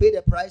least you have paid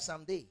the price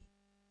someday.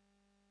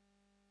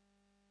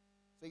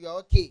 So you're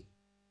okay.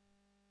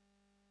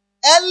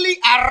 Early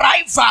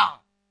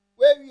arrival.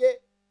 Where we are?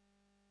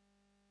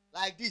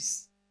 Like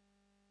this.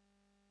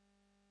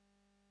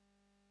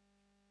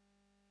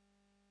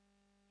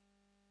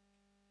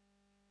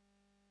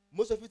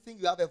 Most of you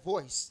think you have a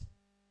voice.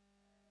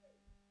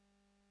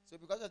 So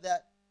because of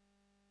that,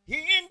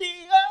 in the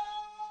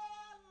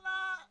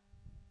Allah.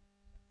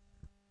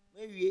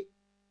 Maybe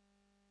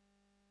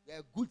you're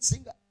a good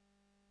singer.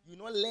 You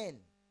don't learn.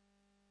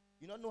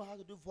 You don't know how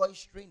to do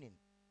voice training.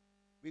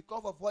 We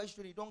call for voice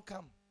training, you don't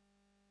come.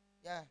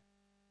 Yeah.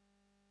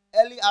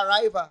 Early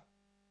arrival.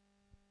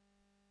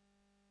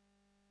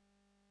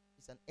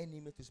 It's an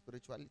enemy to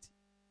spirituality.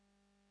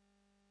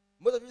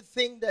 Most of you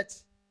think that,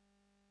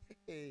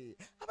 hey,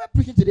 am I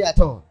preaching today at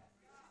all?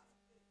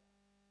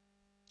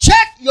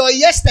 Check your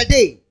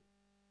yesterday.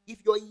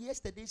 If your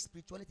yesterday's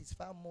spirituality is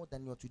far more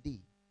than your today,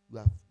 you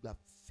have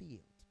failed.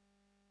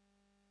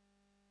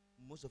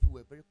 Most of you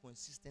were very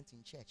consistent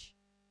in church.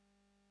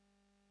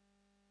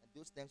 At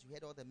those times you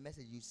heard all the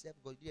messages, you served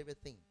God, you did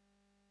everything.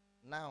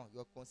 Now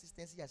your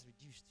consistency has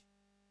reduced.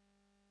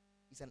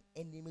 It's an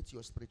enemy to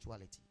your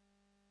spirituality.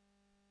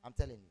 I'm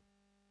telling you.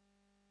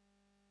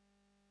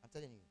 I'm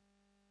telling you.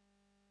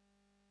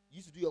 You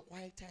used to do your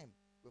quiet time.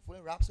 We're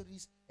following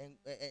rhapsodies and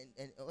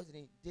what's the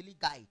name? Daily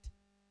guide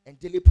and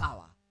daily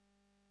power.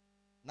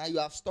 Now you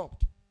have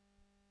stopped.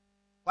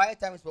 Quiet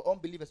time is for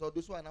unbelievers or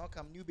those who are now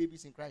come new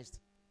babies in Christ.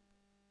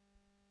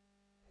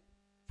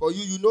 For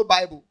you, you know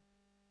Bible.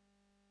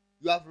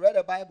 You have read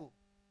a Bible.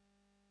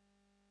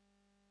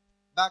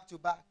 Back to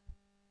back.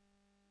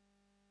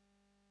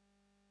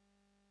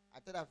 I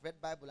thought I've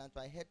read Bible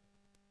until I heard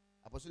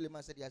Apostle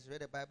Lehman said he has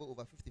read the Bible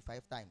over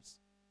 55 times.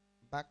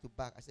 Back to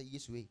back. I said,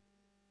 yes, way.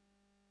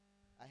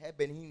 I heard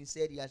Ben Hinn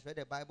said he has read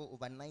the Bible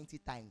over 90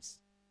 times.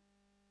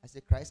 I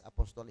said, Christ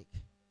apostolic.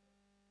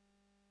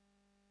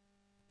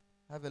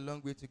 I have a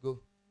long way to go.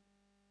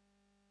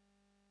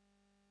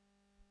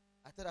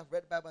 I thought I've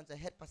read Bible until I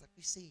heard Pastor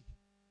Chris say,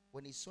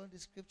 when he saw the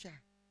scripture,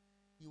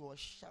 he was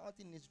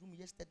shouting in his room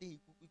yesterday.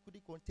 He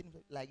couldn't contain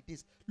it like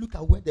this. Look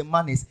at where the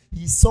man is.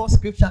 He saw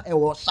scripture and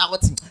was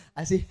shouting.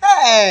 I said,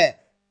 hey,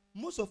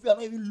 most of you are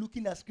not even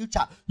looking at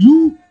scripture.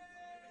 You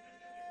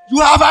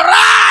have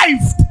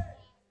arrived.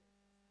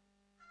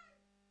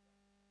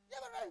 You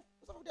have arrived.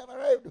 Some of them have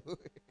arrived.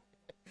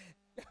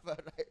 They have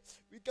arrived.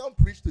 We can't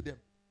preach to them.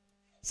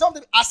 Some of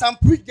them, as I'm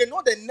preaching, they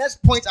know the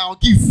next point I'll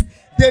give.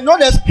 They know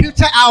the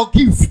scripture I'll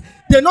give.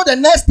 They know the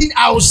next thing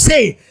I'll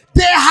say.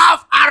 They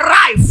have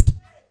arrived.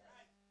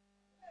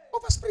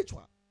 Over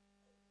spiritual.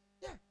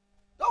 Yeah.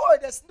 Don't worry,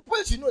 there's the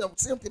points the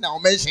same thing I'll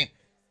mention.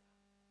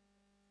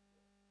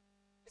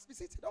 Let's be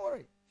seated, don't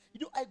worry.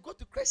 I go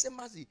to Crescent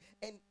Mercy,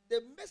 and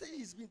the message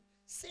has been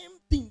same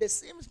thing, the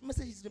same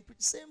message has been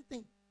preached, same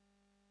thing.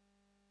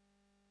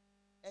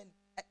 And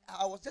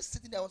I was just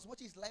sitting there, I was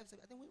watching his live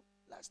service. I think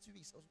last 2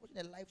 weeks, I was watching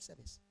a live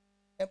service.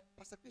 And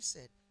Pastor Chris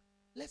said,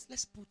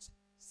 let's put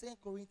 2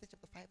 Corinthians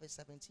chapter 5 verse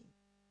 17.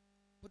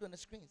 Put it on the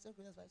screen, 2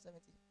 Corinthians 5,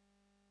 17.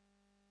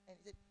 And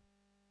he said,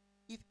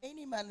 if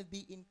any man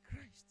be in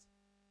Christ,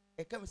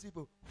 and come and see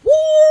people,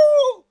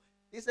 whoo!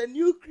 It's a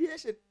new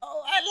creation.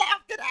 Oh, I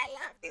loved it. I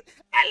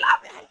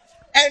love it.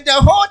 And the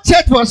whole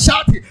church was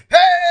shouting,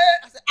 hey!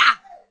 I said,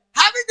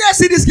 haven't they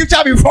seen this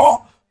scripture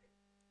before?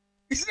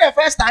 Is it the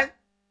first time?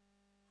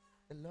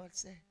 The Lord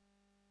said,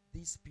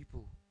 these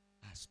people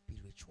are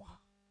spiritual.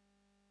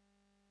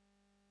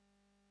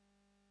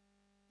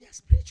 They are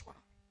spiritual.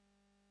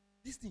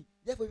 This thing,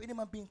 therefore, if any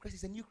man be in Christ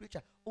is a new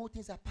creature. All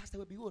things are passed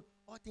away. Behold,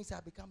 all things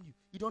have become new.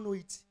 You don't know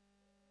it.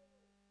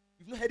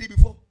 You've not heard it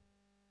before.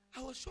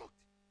 I was shocked.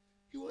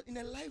 He was in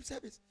a live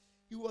service.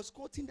 He was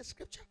quoting the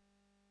scripture.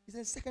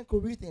 It's in 2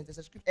 Corinthians. There's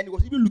a scripture, and he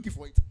was even looking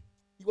for it.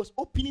 He was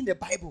opening the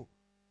Bible.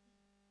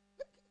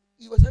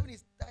 He was having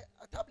his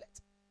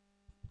tablet.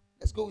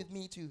 Let's go with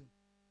me to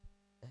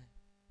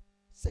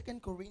 2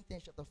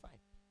 Corinthians chapter 5.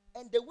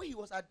 And the way he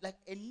was like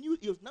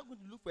he was not going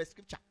to look for a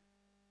scripture.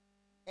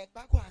 And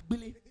I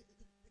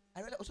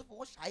realized also for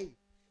what shy.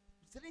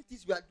 Certain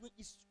things you are doing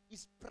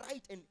is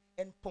pride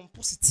and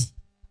pomposity.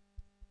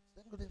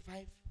 2 Corinthians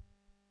 5,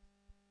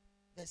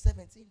 verse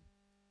 17.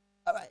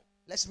 All right,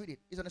 let's read it.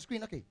 It's on the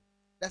screen, okay?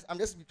 I'm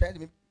just trying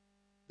to.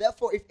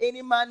 Therefore, if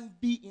any man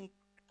be in,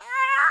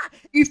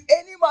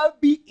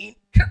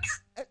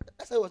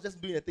 that's how I was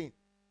just doing a thing.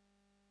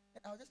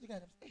 And I was just looking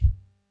at them. Hey,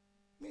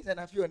 means that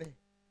I feel it.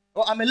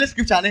 Oh, I'm a little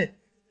scripture.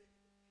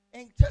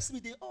 And trust me,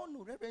 they all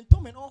know. Reverend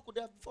Tom and all could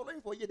have following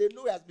for years. They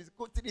know he has been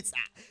quoting it, sir.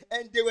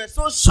 And they were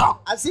so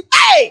shocked. I said,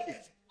 hey!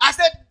 I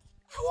said,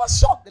 I was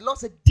shocked. The Lord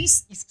said,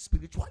 this is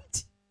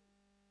spirituality.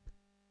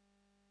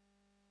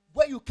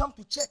 Where you come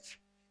to church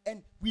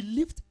and we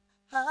lift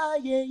high,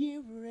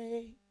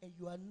 and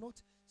you are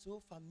not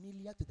so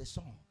familiar to the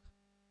song.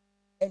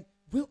 And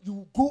when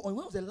you go on,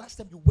 when was the last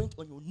time you went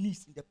on your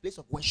knees in the place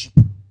of worship?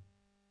 Do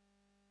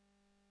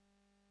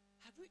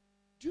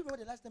you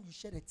remember the last time you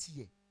shed a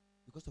tear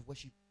because of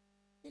worship?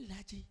 You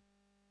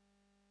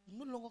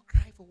no longer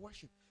cry for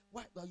worship.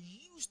 Why? You are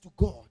used to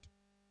God.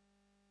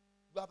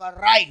 You have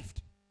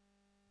arrived.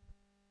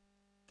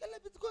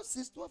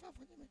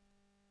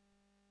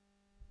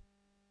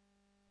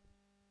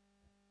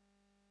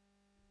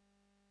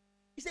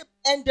 He said,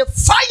 and the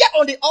fire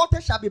on the altar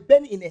shall be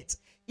burning in it.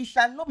 It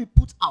shall not be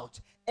put out.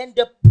 And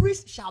the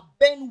priest shall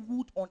burn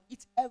wood on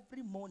it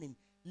every morning.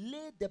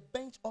 Lay the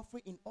burnt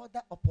offering in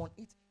order upon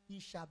it. He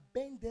shall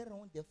burn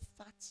thereon the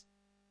fat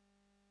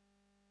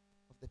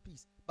of the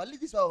peace. But leave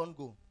this where I won't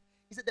go.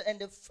 He said, and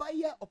the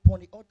fire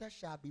upon the altar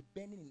shall be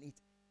burning in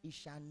it. It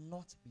shall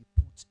not be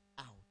put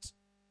out.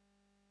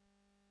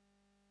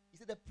 He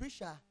said, the priest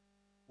shall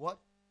what?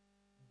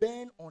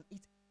 Burn on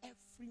it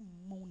every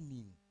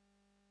morning.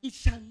 It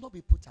shall not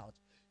be put out.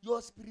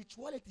 Your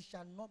spirituality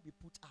shall not be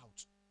put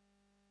out.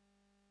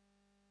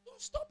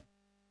 Don't stop.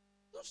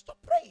 Don't stop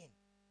praying.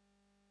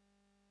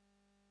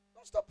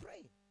 Don't stop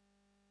praying.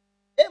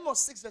 Amos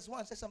 6 verse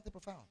 1 says something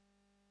profound.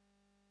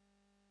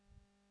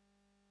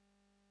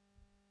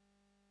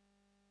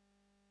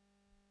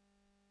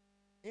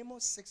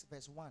 Amos 6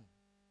 verse 1.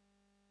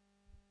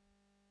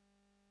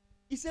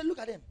 He said, look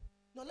at them.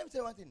 No, let me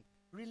tell you one thing.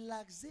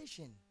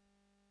 Relaxation.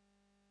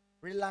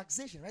 Write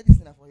this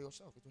thing for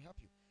yourself. It will help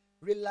you.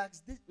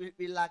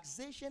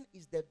 Relaxation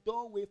is the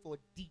doorway for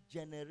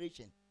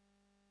degeneration.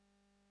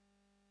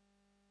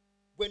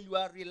 When you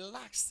are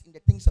relaxed in the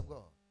things of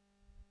God,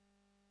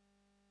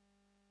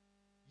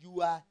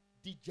 you are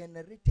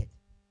degenerated.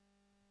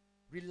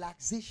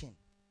 Relaxation.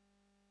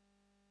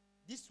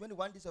 This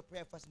 21 days of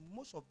prayer and fast,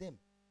 most of them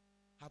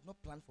have not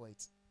planned for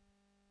it.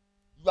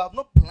 You have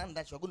not planned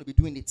that you are going to be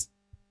doing it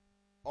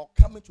or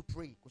coming to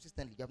pray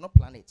consistently. You have not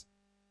planned it.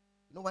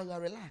 You know why? You are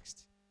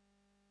relaxed.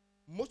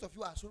 Most of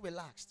you are so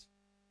relaxed.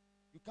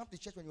 You come to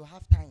church when you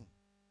have time.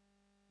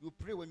 You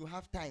pray when you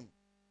have time.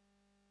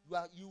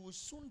 You will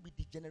soon be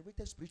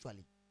degenerated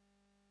spiritually.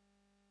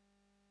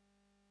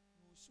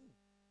 You will soon.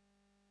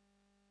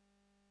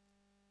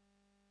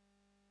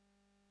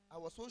 I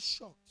was so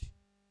shocked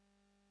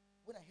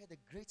when I heard a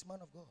great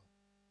man of God.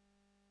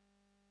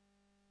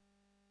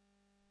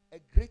 A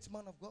great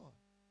man of God.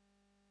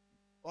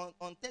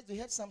 On Thursday, we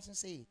heard Samson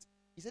say it.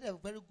 He said a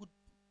very good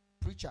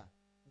preacher.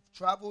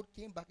 Traveled,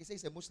 came back. He said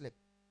he's a Muslim.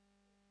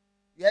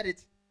 You heard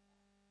it?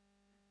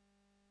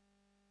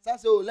 Some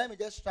say, oh, let me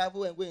just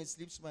travel and go and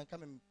sleep somewhere and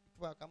come and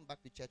people come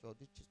back to church or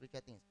do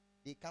spiritual things.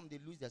 They come, they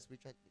lose their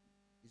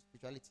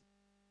spirituality.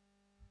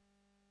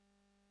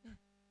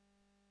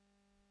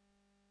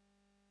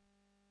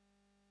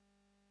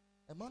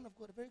 A man of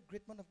God, a very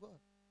great man of God.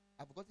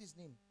 I forgot his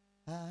name.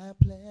 I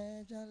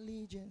pledge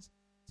allegiance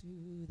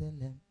to the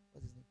Lamb.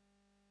 What's his name?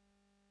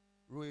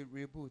 Roy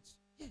Boots.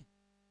 Yeah,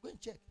 go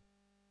and check.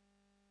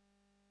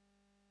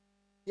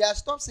 He has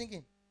stopped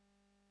singing.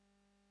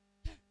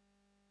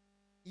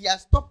 He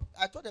has stopped.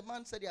 I thought the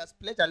man said he has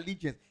pledged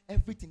allegiance.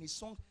 Everything. His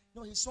songs.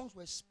 No, his songs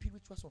were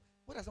spiritual songs.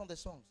 What are some of the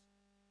songs?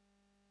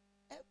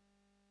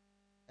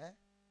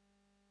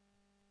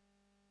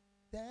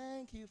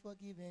 Thank you for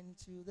giving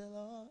to the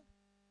Lord.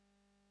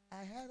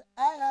 I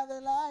have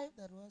a life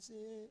that was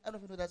it. I don't know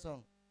if you know that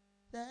song.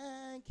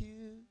 Thank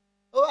you.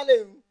 Oh,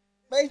 Ale.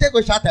 Man, take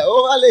a shot.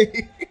 Oh, Ale.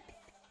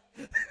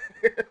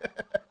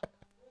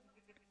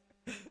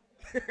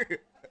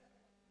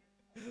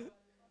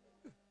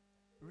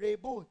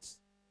 Reboot.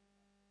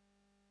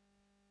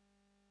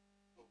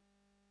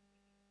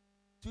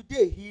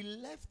 Today he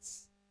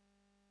left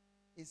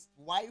his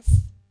wife.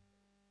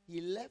 He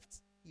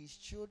left his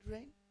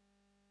children.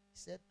 He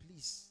said,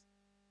 please,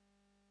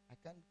 I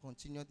can't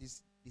continue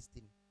this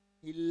thing.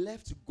 He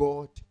left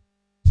God,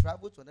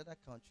 traveled to another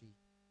country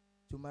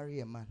to marry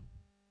a man.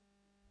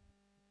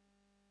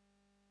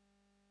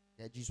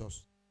 Yeah,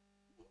 Jesus.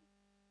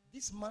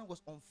 This man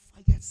was on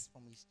fire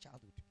from his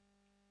childhood.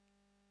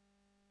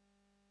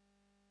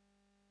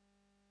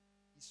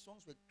 His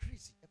songs were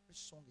crazy. Every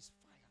song is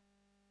fire.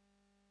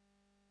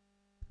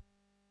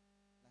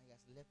 Now he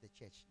has left the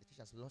church. The church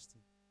has lost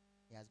him.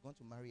 He has gone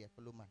to marry a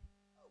fellow man.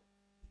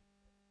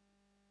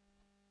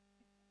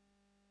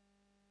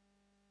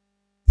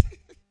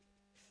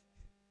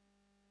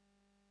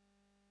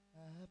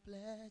 I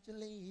pledge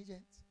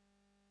allegiance.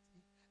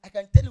 I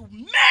can tell you,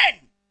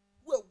 men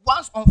who were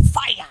once on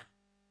fire.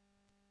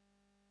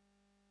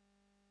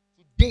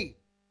 Today,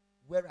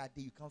 where are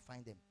they? You can't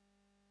find them.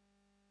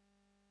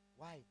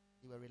 Why?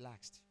 They were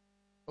relaxed.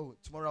 Oh,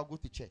 tomorrow I'll go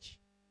to church.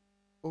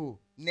 Oh,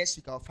 next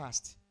week I'll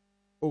fast.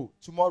 Oh,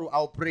 tomorrow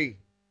I'll pray.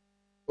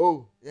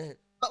 Oh, yeah.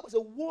 That was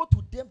a woe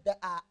to them that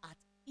are at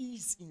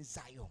ease in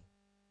Zion.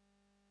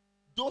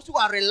 Those who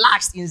are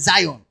relaxed in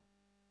Zion.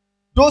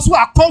 Those who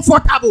are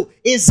comfortable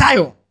in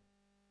Zion.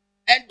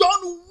 And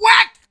don't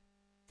work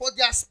for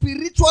their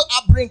spiritual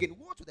upbringing.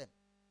 Woe to them.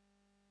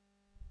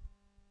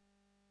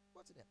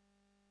 Woe to them.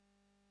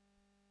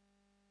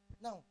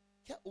 Now,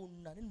 the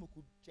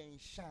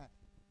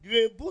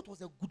boat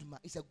was a good man.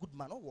 He's a good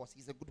man. Or was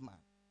he's a good man.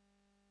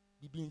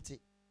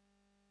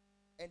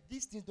 And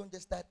these things don't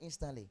just start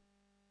instantly.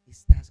 It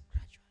starts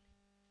gradually.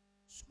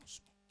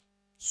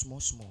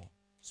 Small.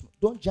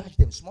 Don't judge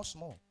them.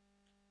 Small.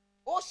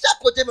 Oh,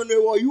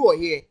 you are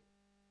here.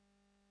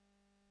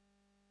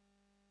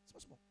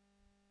 Small.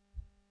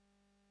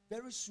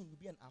 Very soon you'll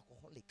be an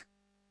alcoholic.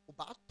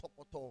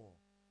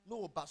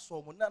 No, no,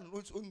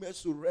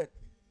 so red.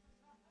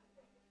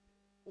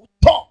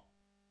 Talk.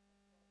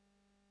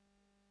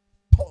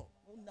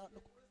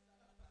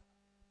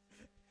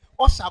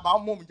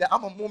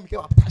 I'm a mom.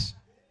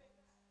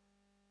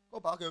 Go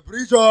back and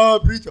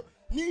preacher.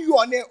 You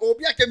are there.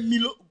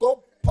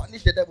 Go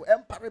punish the devil.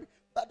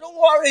 But don't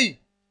worry.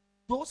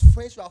 Those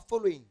friends you are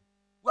following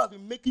who have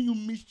been making you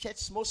miss church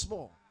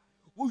small.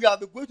 Who you have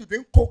been going to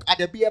drink Coke at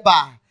the beer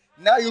bar.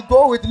 Now you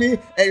go with me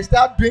and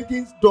start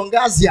drinking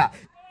Dongazia.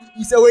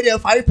 You say, wait there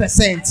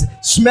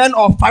 5%. Smell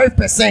of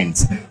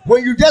 5%.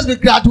 When you just be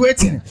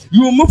graduating,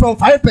 you will move from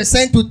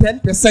 5% to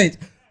 10%.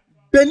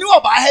 Benu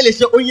about hell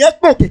onye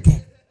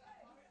keke.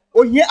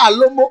 Onye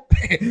alomo.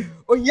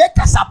 Onye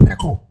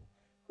kasapreko.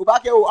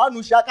 Ubake o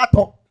anu shaka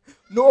to.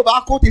 No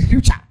ba quote the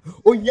scripture.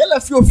 Onye la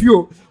fio.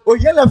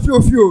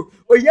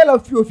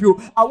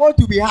 I want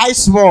to be high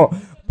small.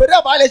 But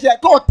about hell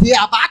go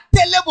there about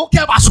telebo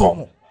ke ba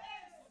so.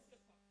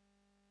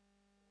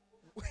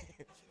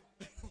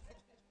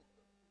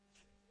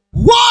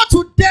 Woe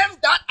to them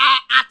that are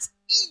at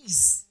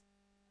ease.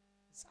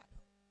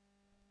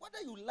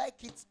 Whether you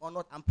like it or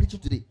not, I'm preaching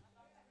today.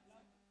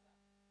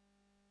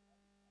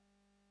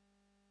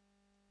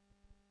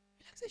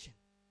 Relaxation.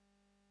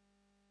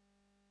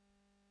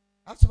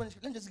 I have so many.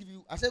 Let me just give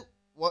you. I said,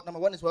 what? Number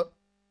one is what?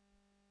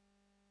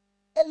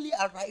 Early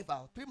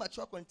arrival,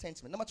 premature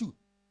contentment. Number two,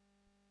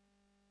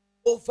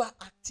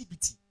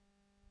 overactivity.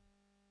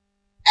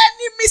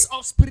 Enemies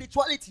of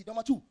spirituality.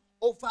 Number two,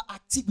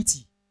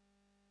 overactivity.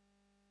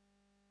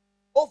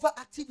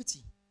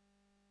 Overactivity.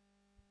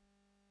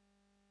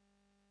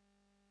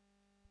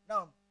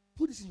 Now,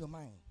 put this in your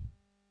mind.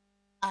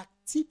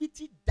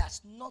 Activity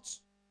does not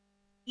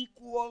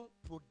equal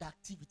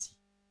productivity.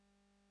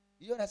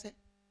 You know what I said?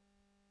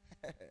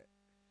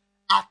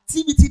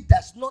 Activity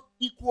does not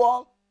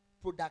equal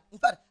product. In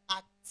fact,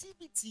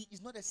 activity is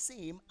not the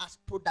same as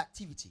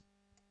productivity.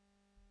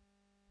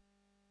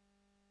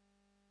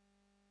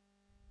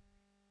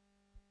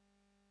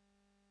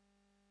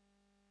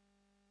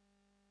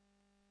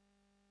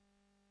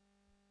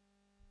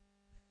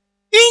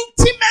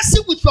 Intimacy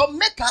with your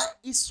maker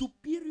is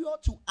superior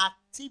to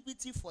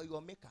activity for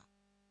your maker.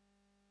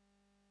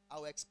 I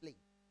will explain.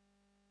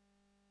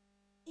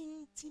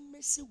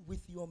 Intimacy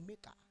with your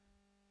maker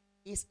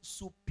is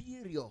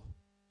superior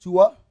to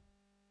what?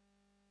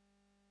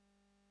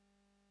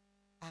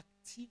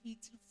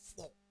 Activity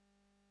for.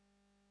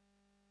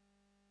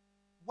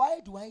 Why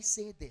do I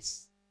say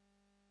this?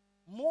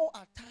 More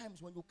at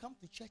times when you come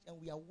to church and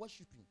we are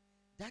worshiping,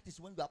 that is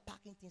when we are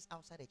packing things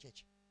outside the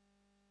church.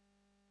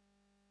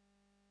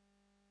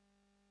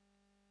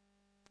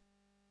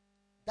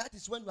 That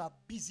is when you are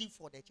busy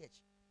for the church.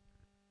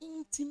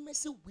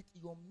 Intimacy with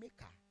your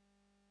maker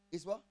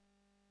is what?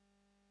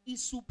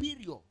 Is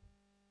superior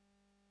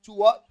to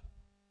what?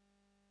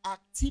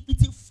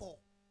 Activity for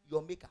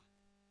your maker.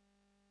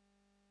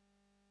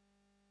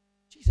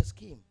 Jesus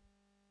came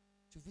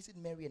to visit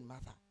Mary and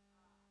Martha.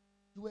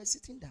 You were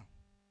sitting down.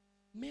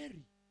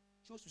 Mary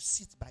chose to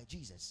sit by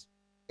Jesus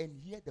and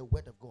hear the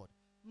word of God.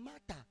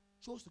 Martha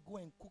chose to go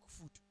and cook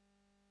food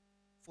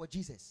for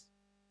Jesus.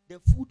 The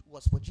food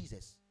was for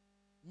Jesus.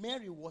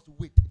 Mary was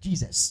with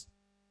Jesus.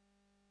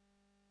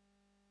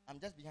 I'm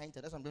just behind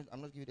her. That's why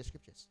I'm not giving you the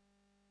scriptures.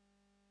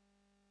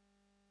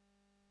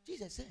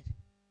 Jesus said.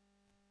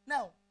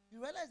 Now, you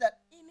realize that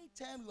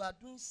anytime you are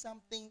doing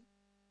something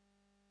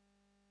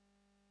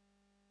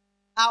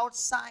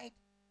outside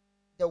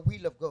the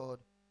will of God,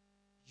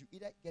 you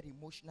either get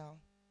emotional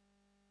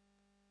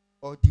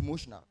or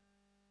demotional.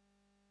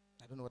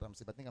 I don't know what I'm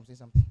saying, but I think I'm saying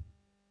something.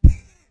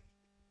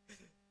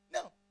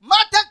 Now,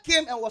 Martha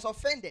came and was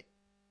offended.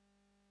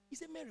 He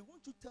said, Mary,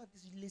 won't you tell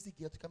this lazy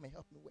girl to come and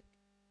help me work?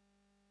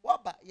 What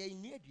about you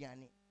in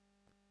Diane?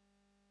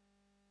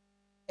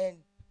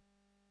 And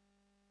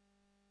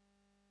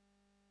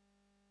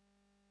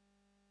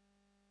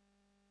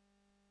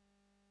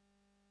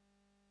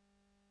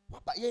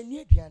what about you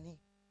in Diane?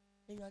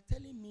 And you are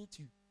telling me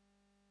to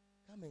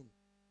come and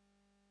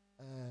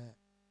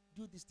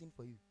do this thing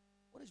for you.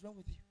 What is wrong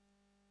with you?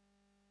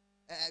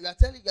 You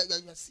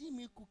are seeing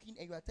me cooking,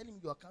 and you are telling me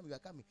you are coming,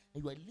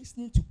 and you are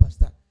listening to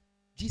Pastor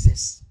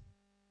Jesus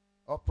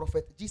or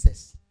Prophet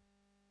Jesus,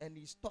 and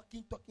he's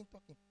talking.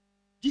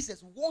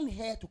 Jesus want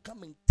her to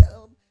come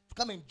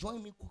and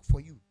join me cook for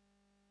you.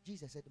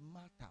 Jesus said,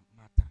 Martha,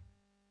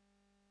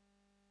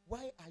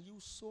 why are you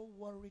so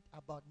worried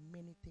about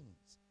many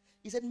things?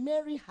 He said,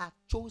 Mary had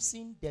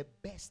chosen the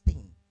best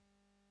thing.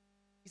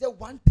 He said,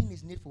 one thing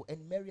is needful,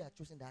 and Mary had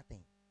chosen that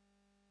thing.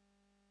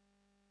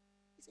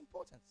 It's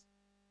important.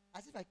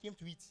 As if I came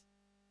to eat.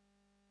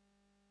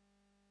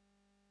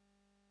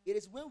 It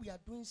is when we are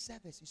doing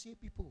service, you see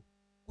people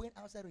going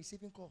outside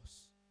receiving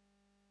calls,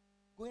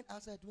 going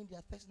outside doing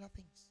their personal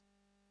things,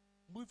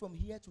 moving from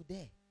here to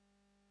there,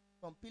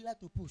 from pillar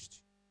to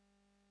post.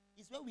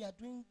 It's when we are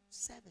doing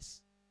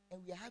service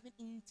and we are having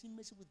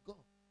intimacy with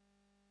God.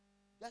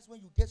 That's when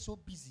you get so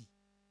busy,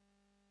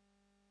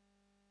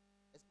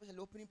 especially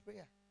opening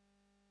prayer.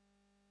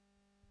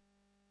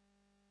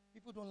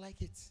 People don't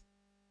like it.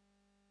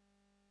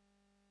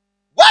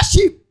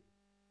 Worship!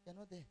 They're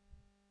not there.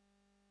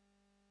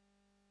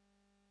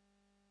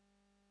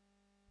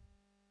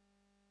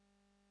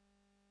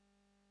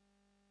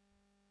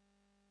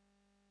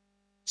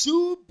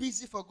 Too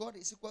busy for God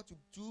is equal to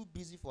too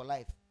busy for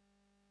life.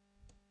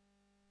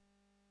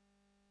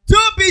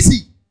 Too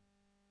busy.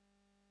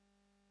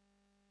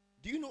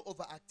 Do you know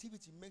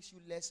overactivity makes you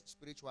less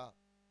spiritual?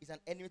 It's an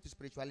enemy to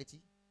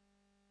spirituality.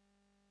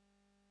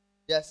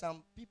 There are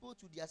some people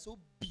too, they are so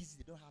busy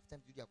they don't have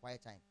time to do their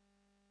quiet time.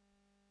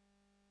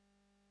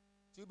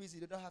 Too busy,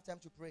 they don't have time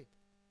to pray.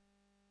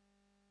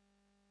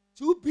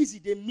 Too busy,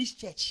 they miss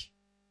church.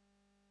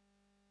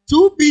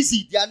 Too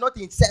busy, they are not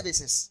in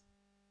services.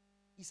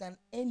 It's an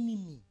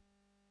enemy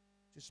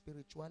to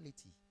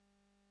spirituality.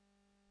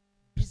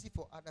 Busy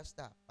for other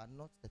stuff, but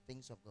not the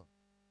things of God.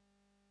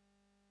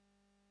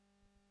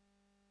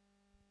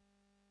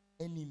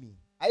 Enemy.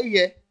 Are you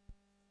here?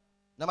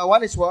 Number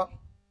one is what?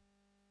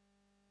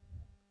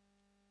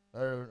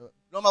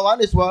 Number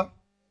one is what?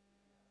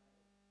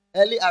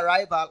 Early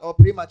arrival or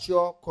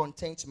premature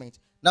contentment.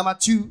 Number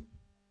two.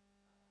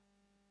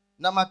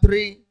 Number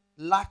three,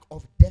 lack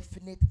of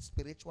definite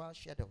spiritual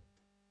shadow.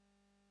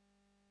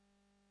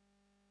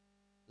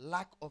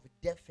 Lack of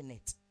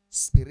definite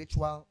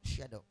spiritual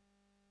shadow.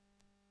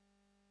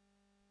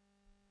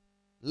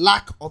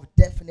 Lack of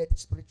definite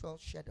spiritual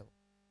shadow.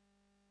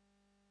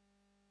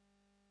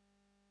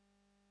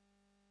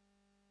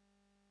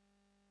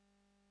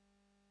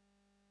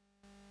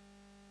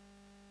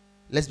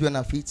 Let's be on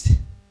our feet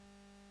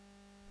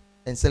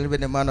and celebrate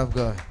the man of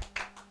God.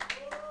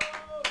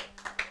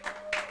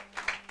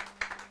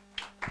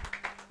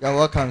 You're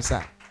welcome,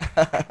 sir.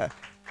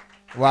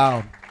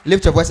 Wow.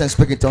 Lift your voice and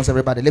speak in tongues,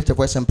 everybody. Lift your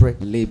voice and pray.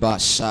 Lift your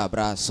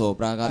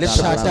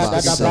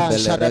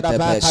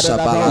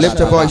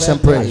voice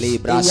and pray.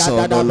 Lift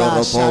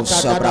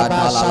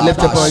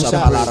your voice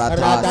and pray.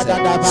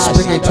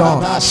 Speak in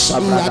tongues.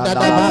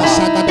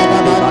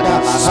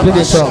 Speak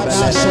in tongues.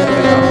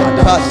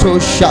 Pato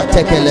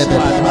shatekelebe.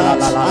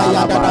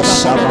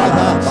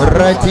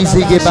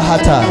 Retizige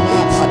bahata.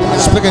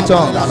 Speak in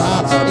tongues.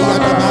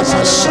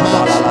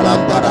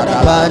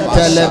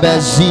 Pantelebe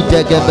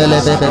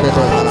zidegebelebe.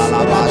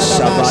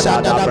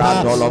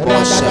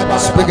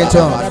 Speak in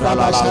tongues.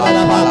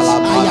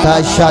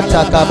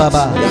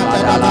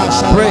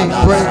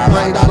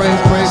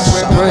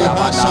 Pray.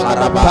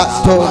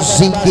 Pato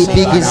zinki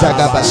digi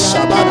zagaba.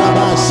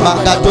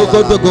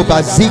 Magadogo dogo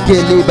bazike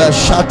liba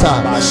shata.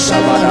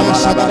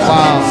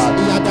 Wow.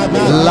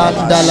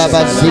 Landa la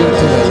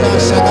bazike.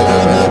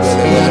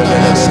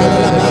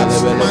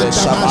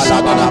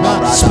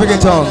 Speak in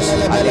tongues.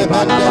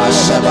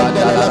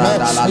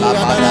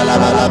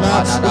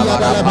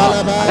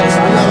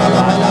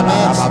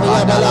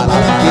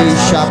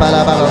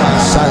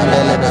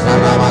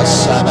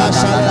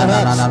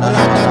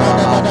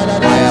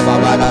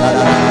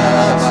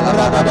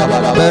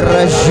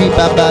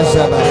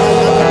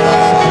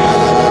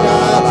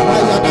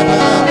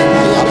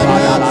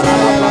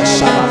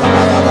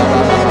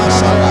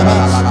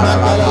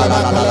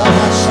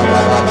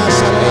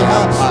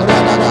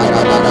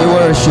 We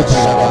worship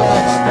you.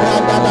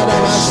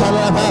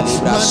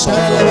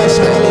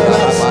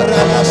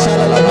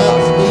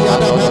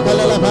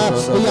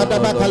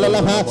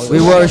 We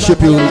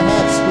worship you.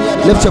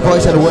 Lift your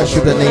voice and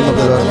worship the name of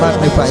the Lord.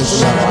 Magnify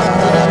his name.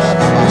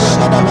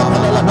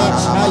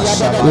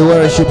 We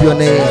worship your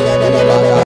name.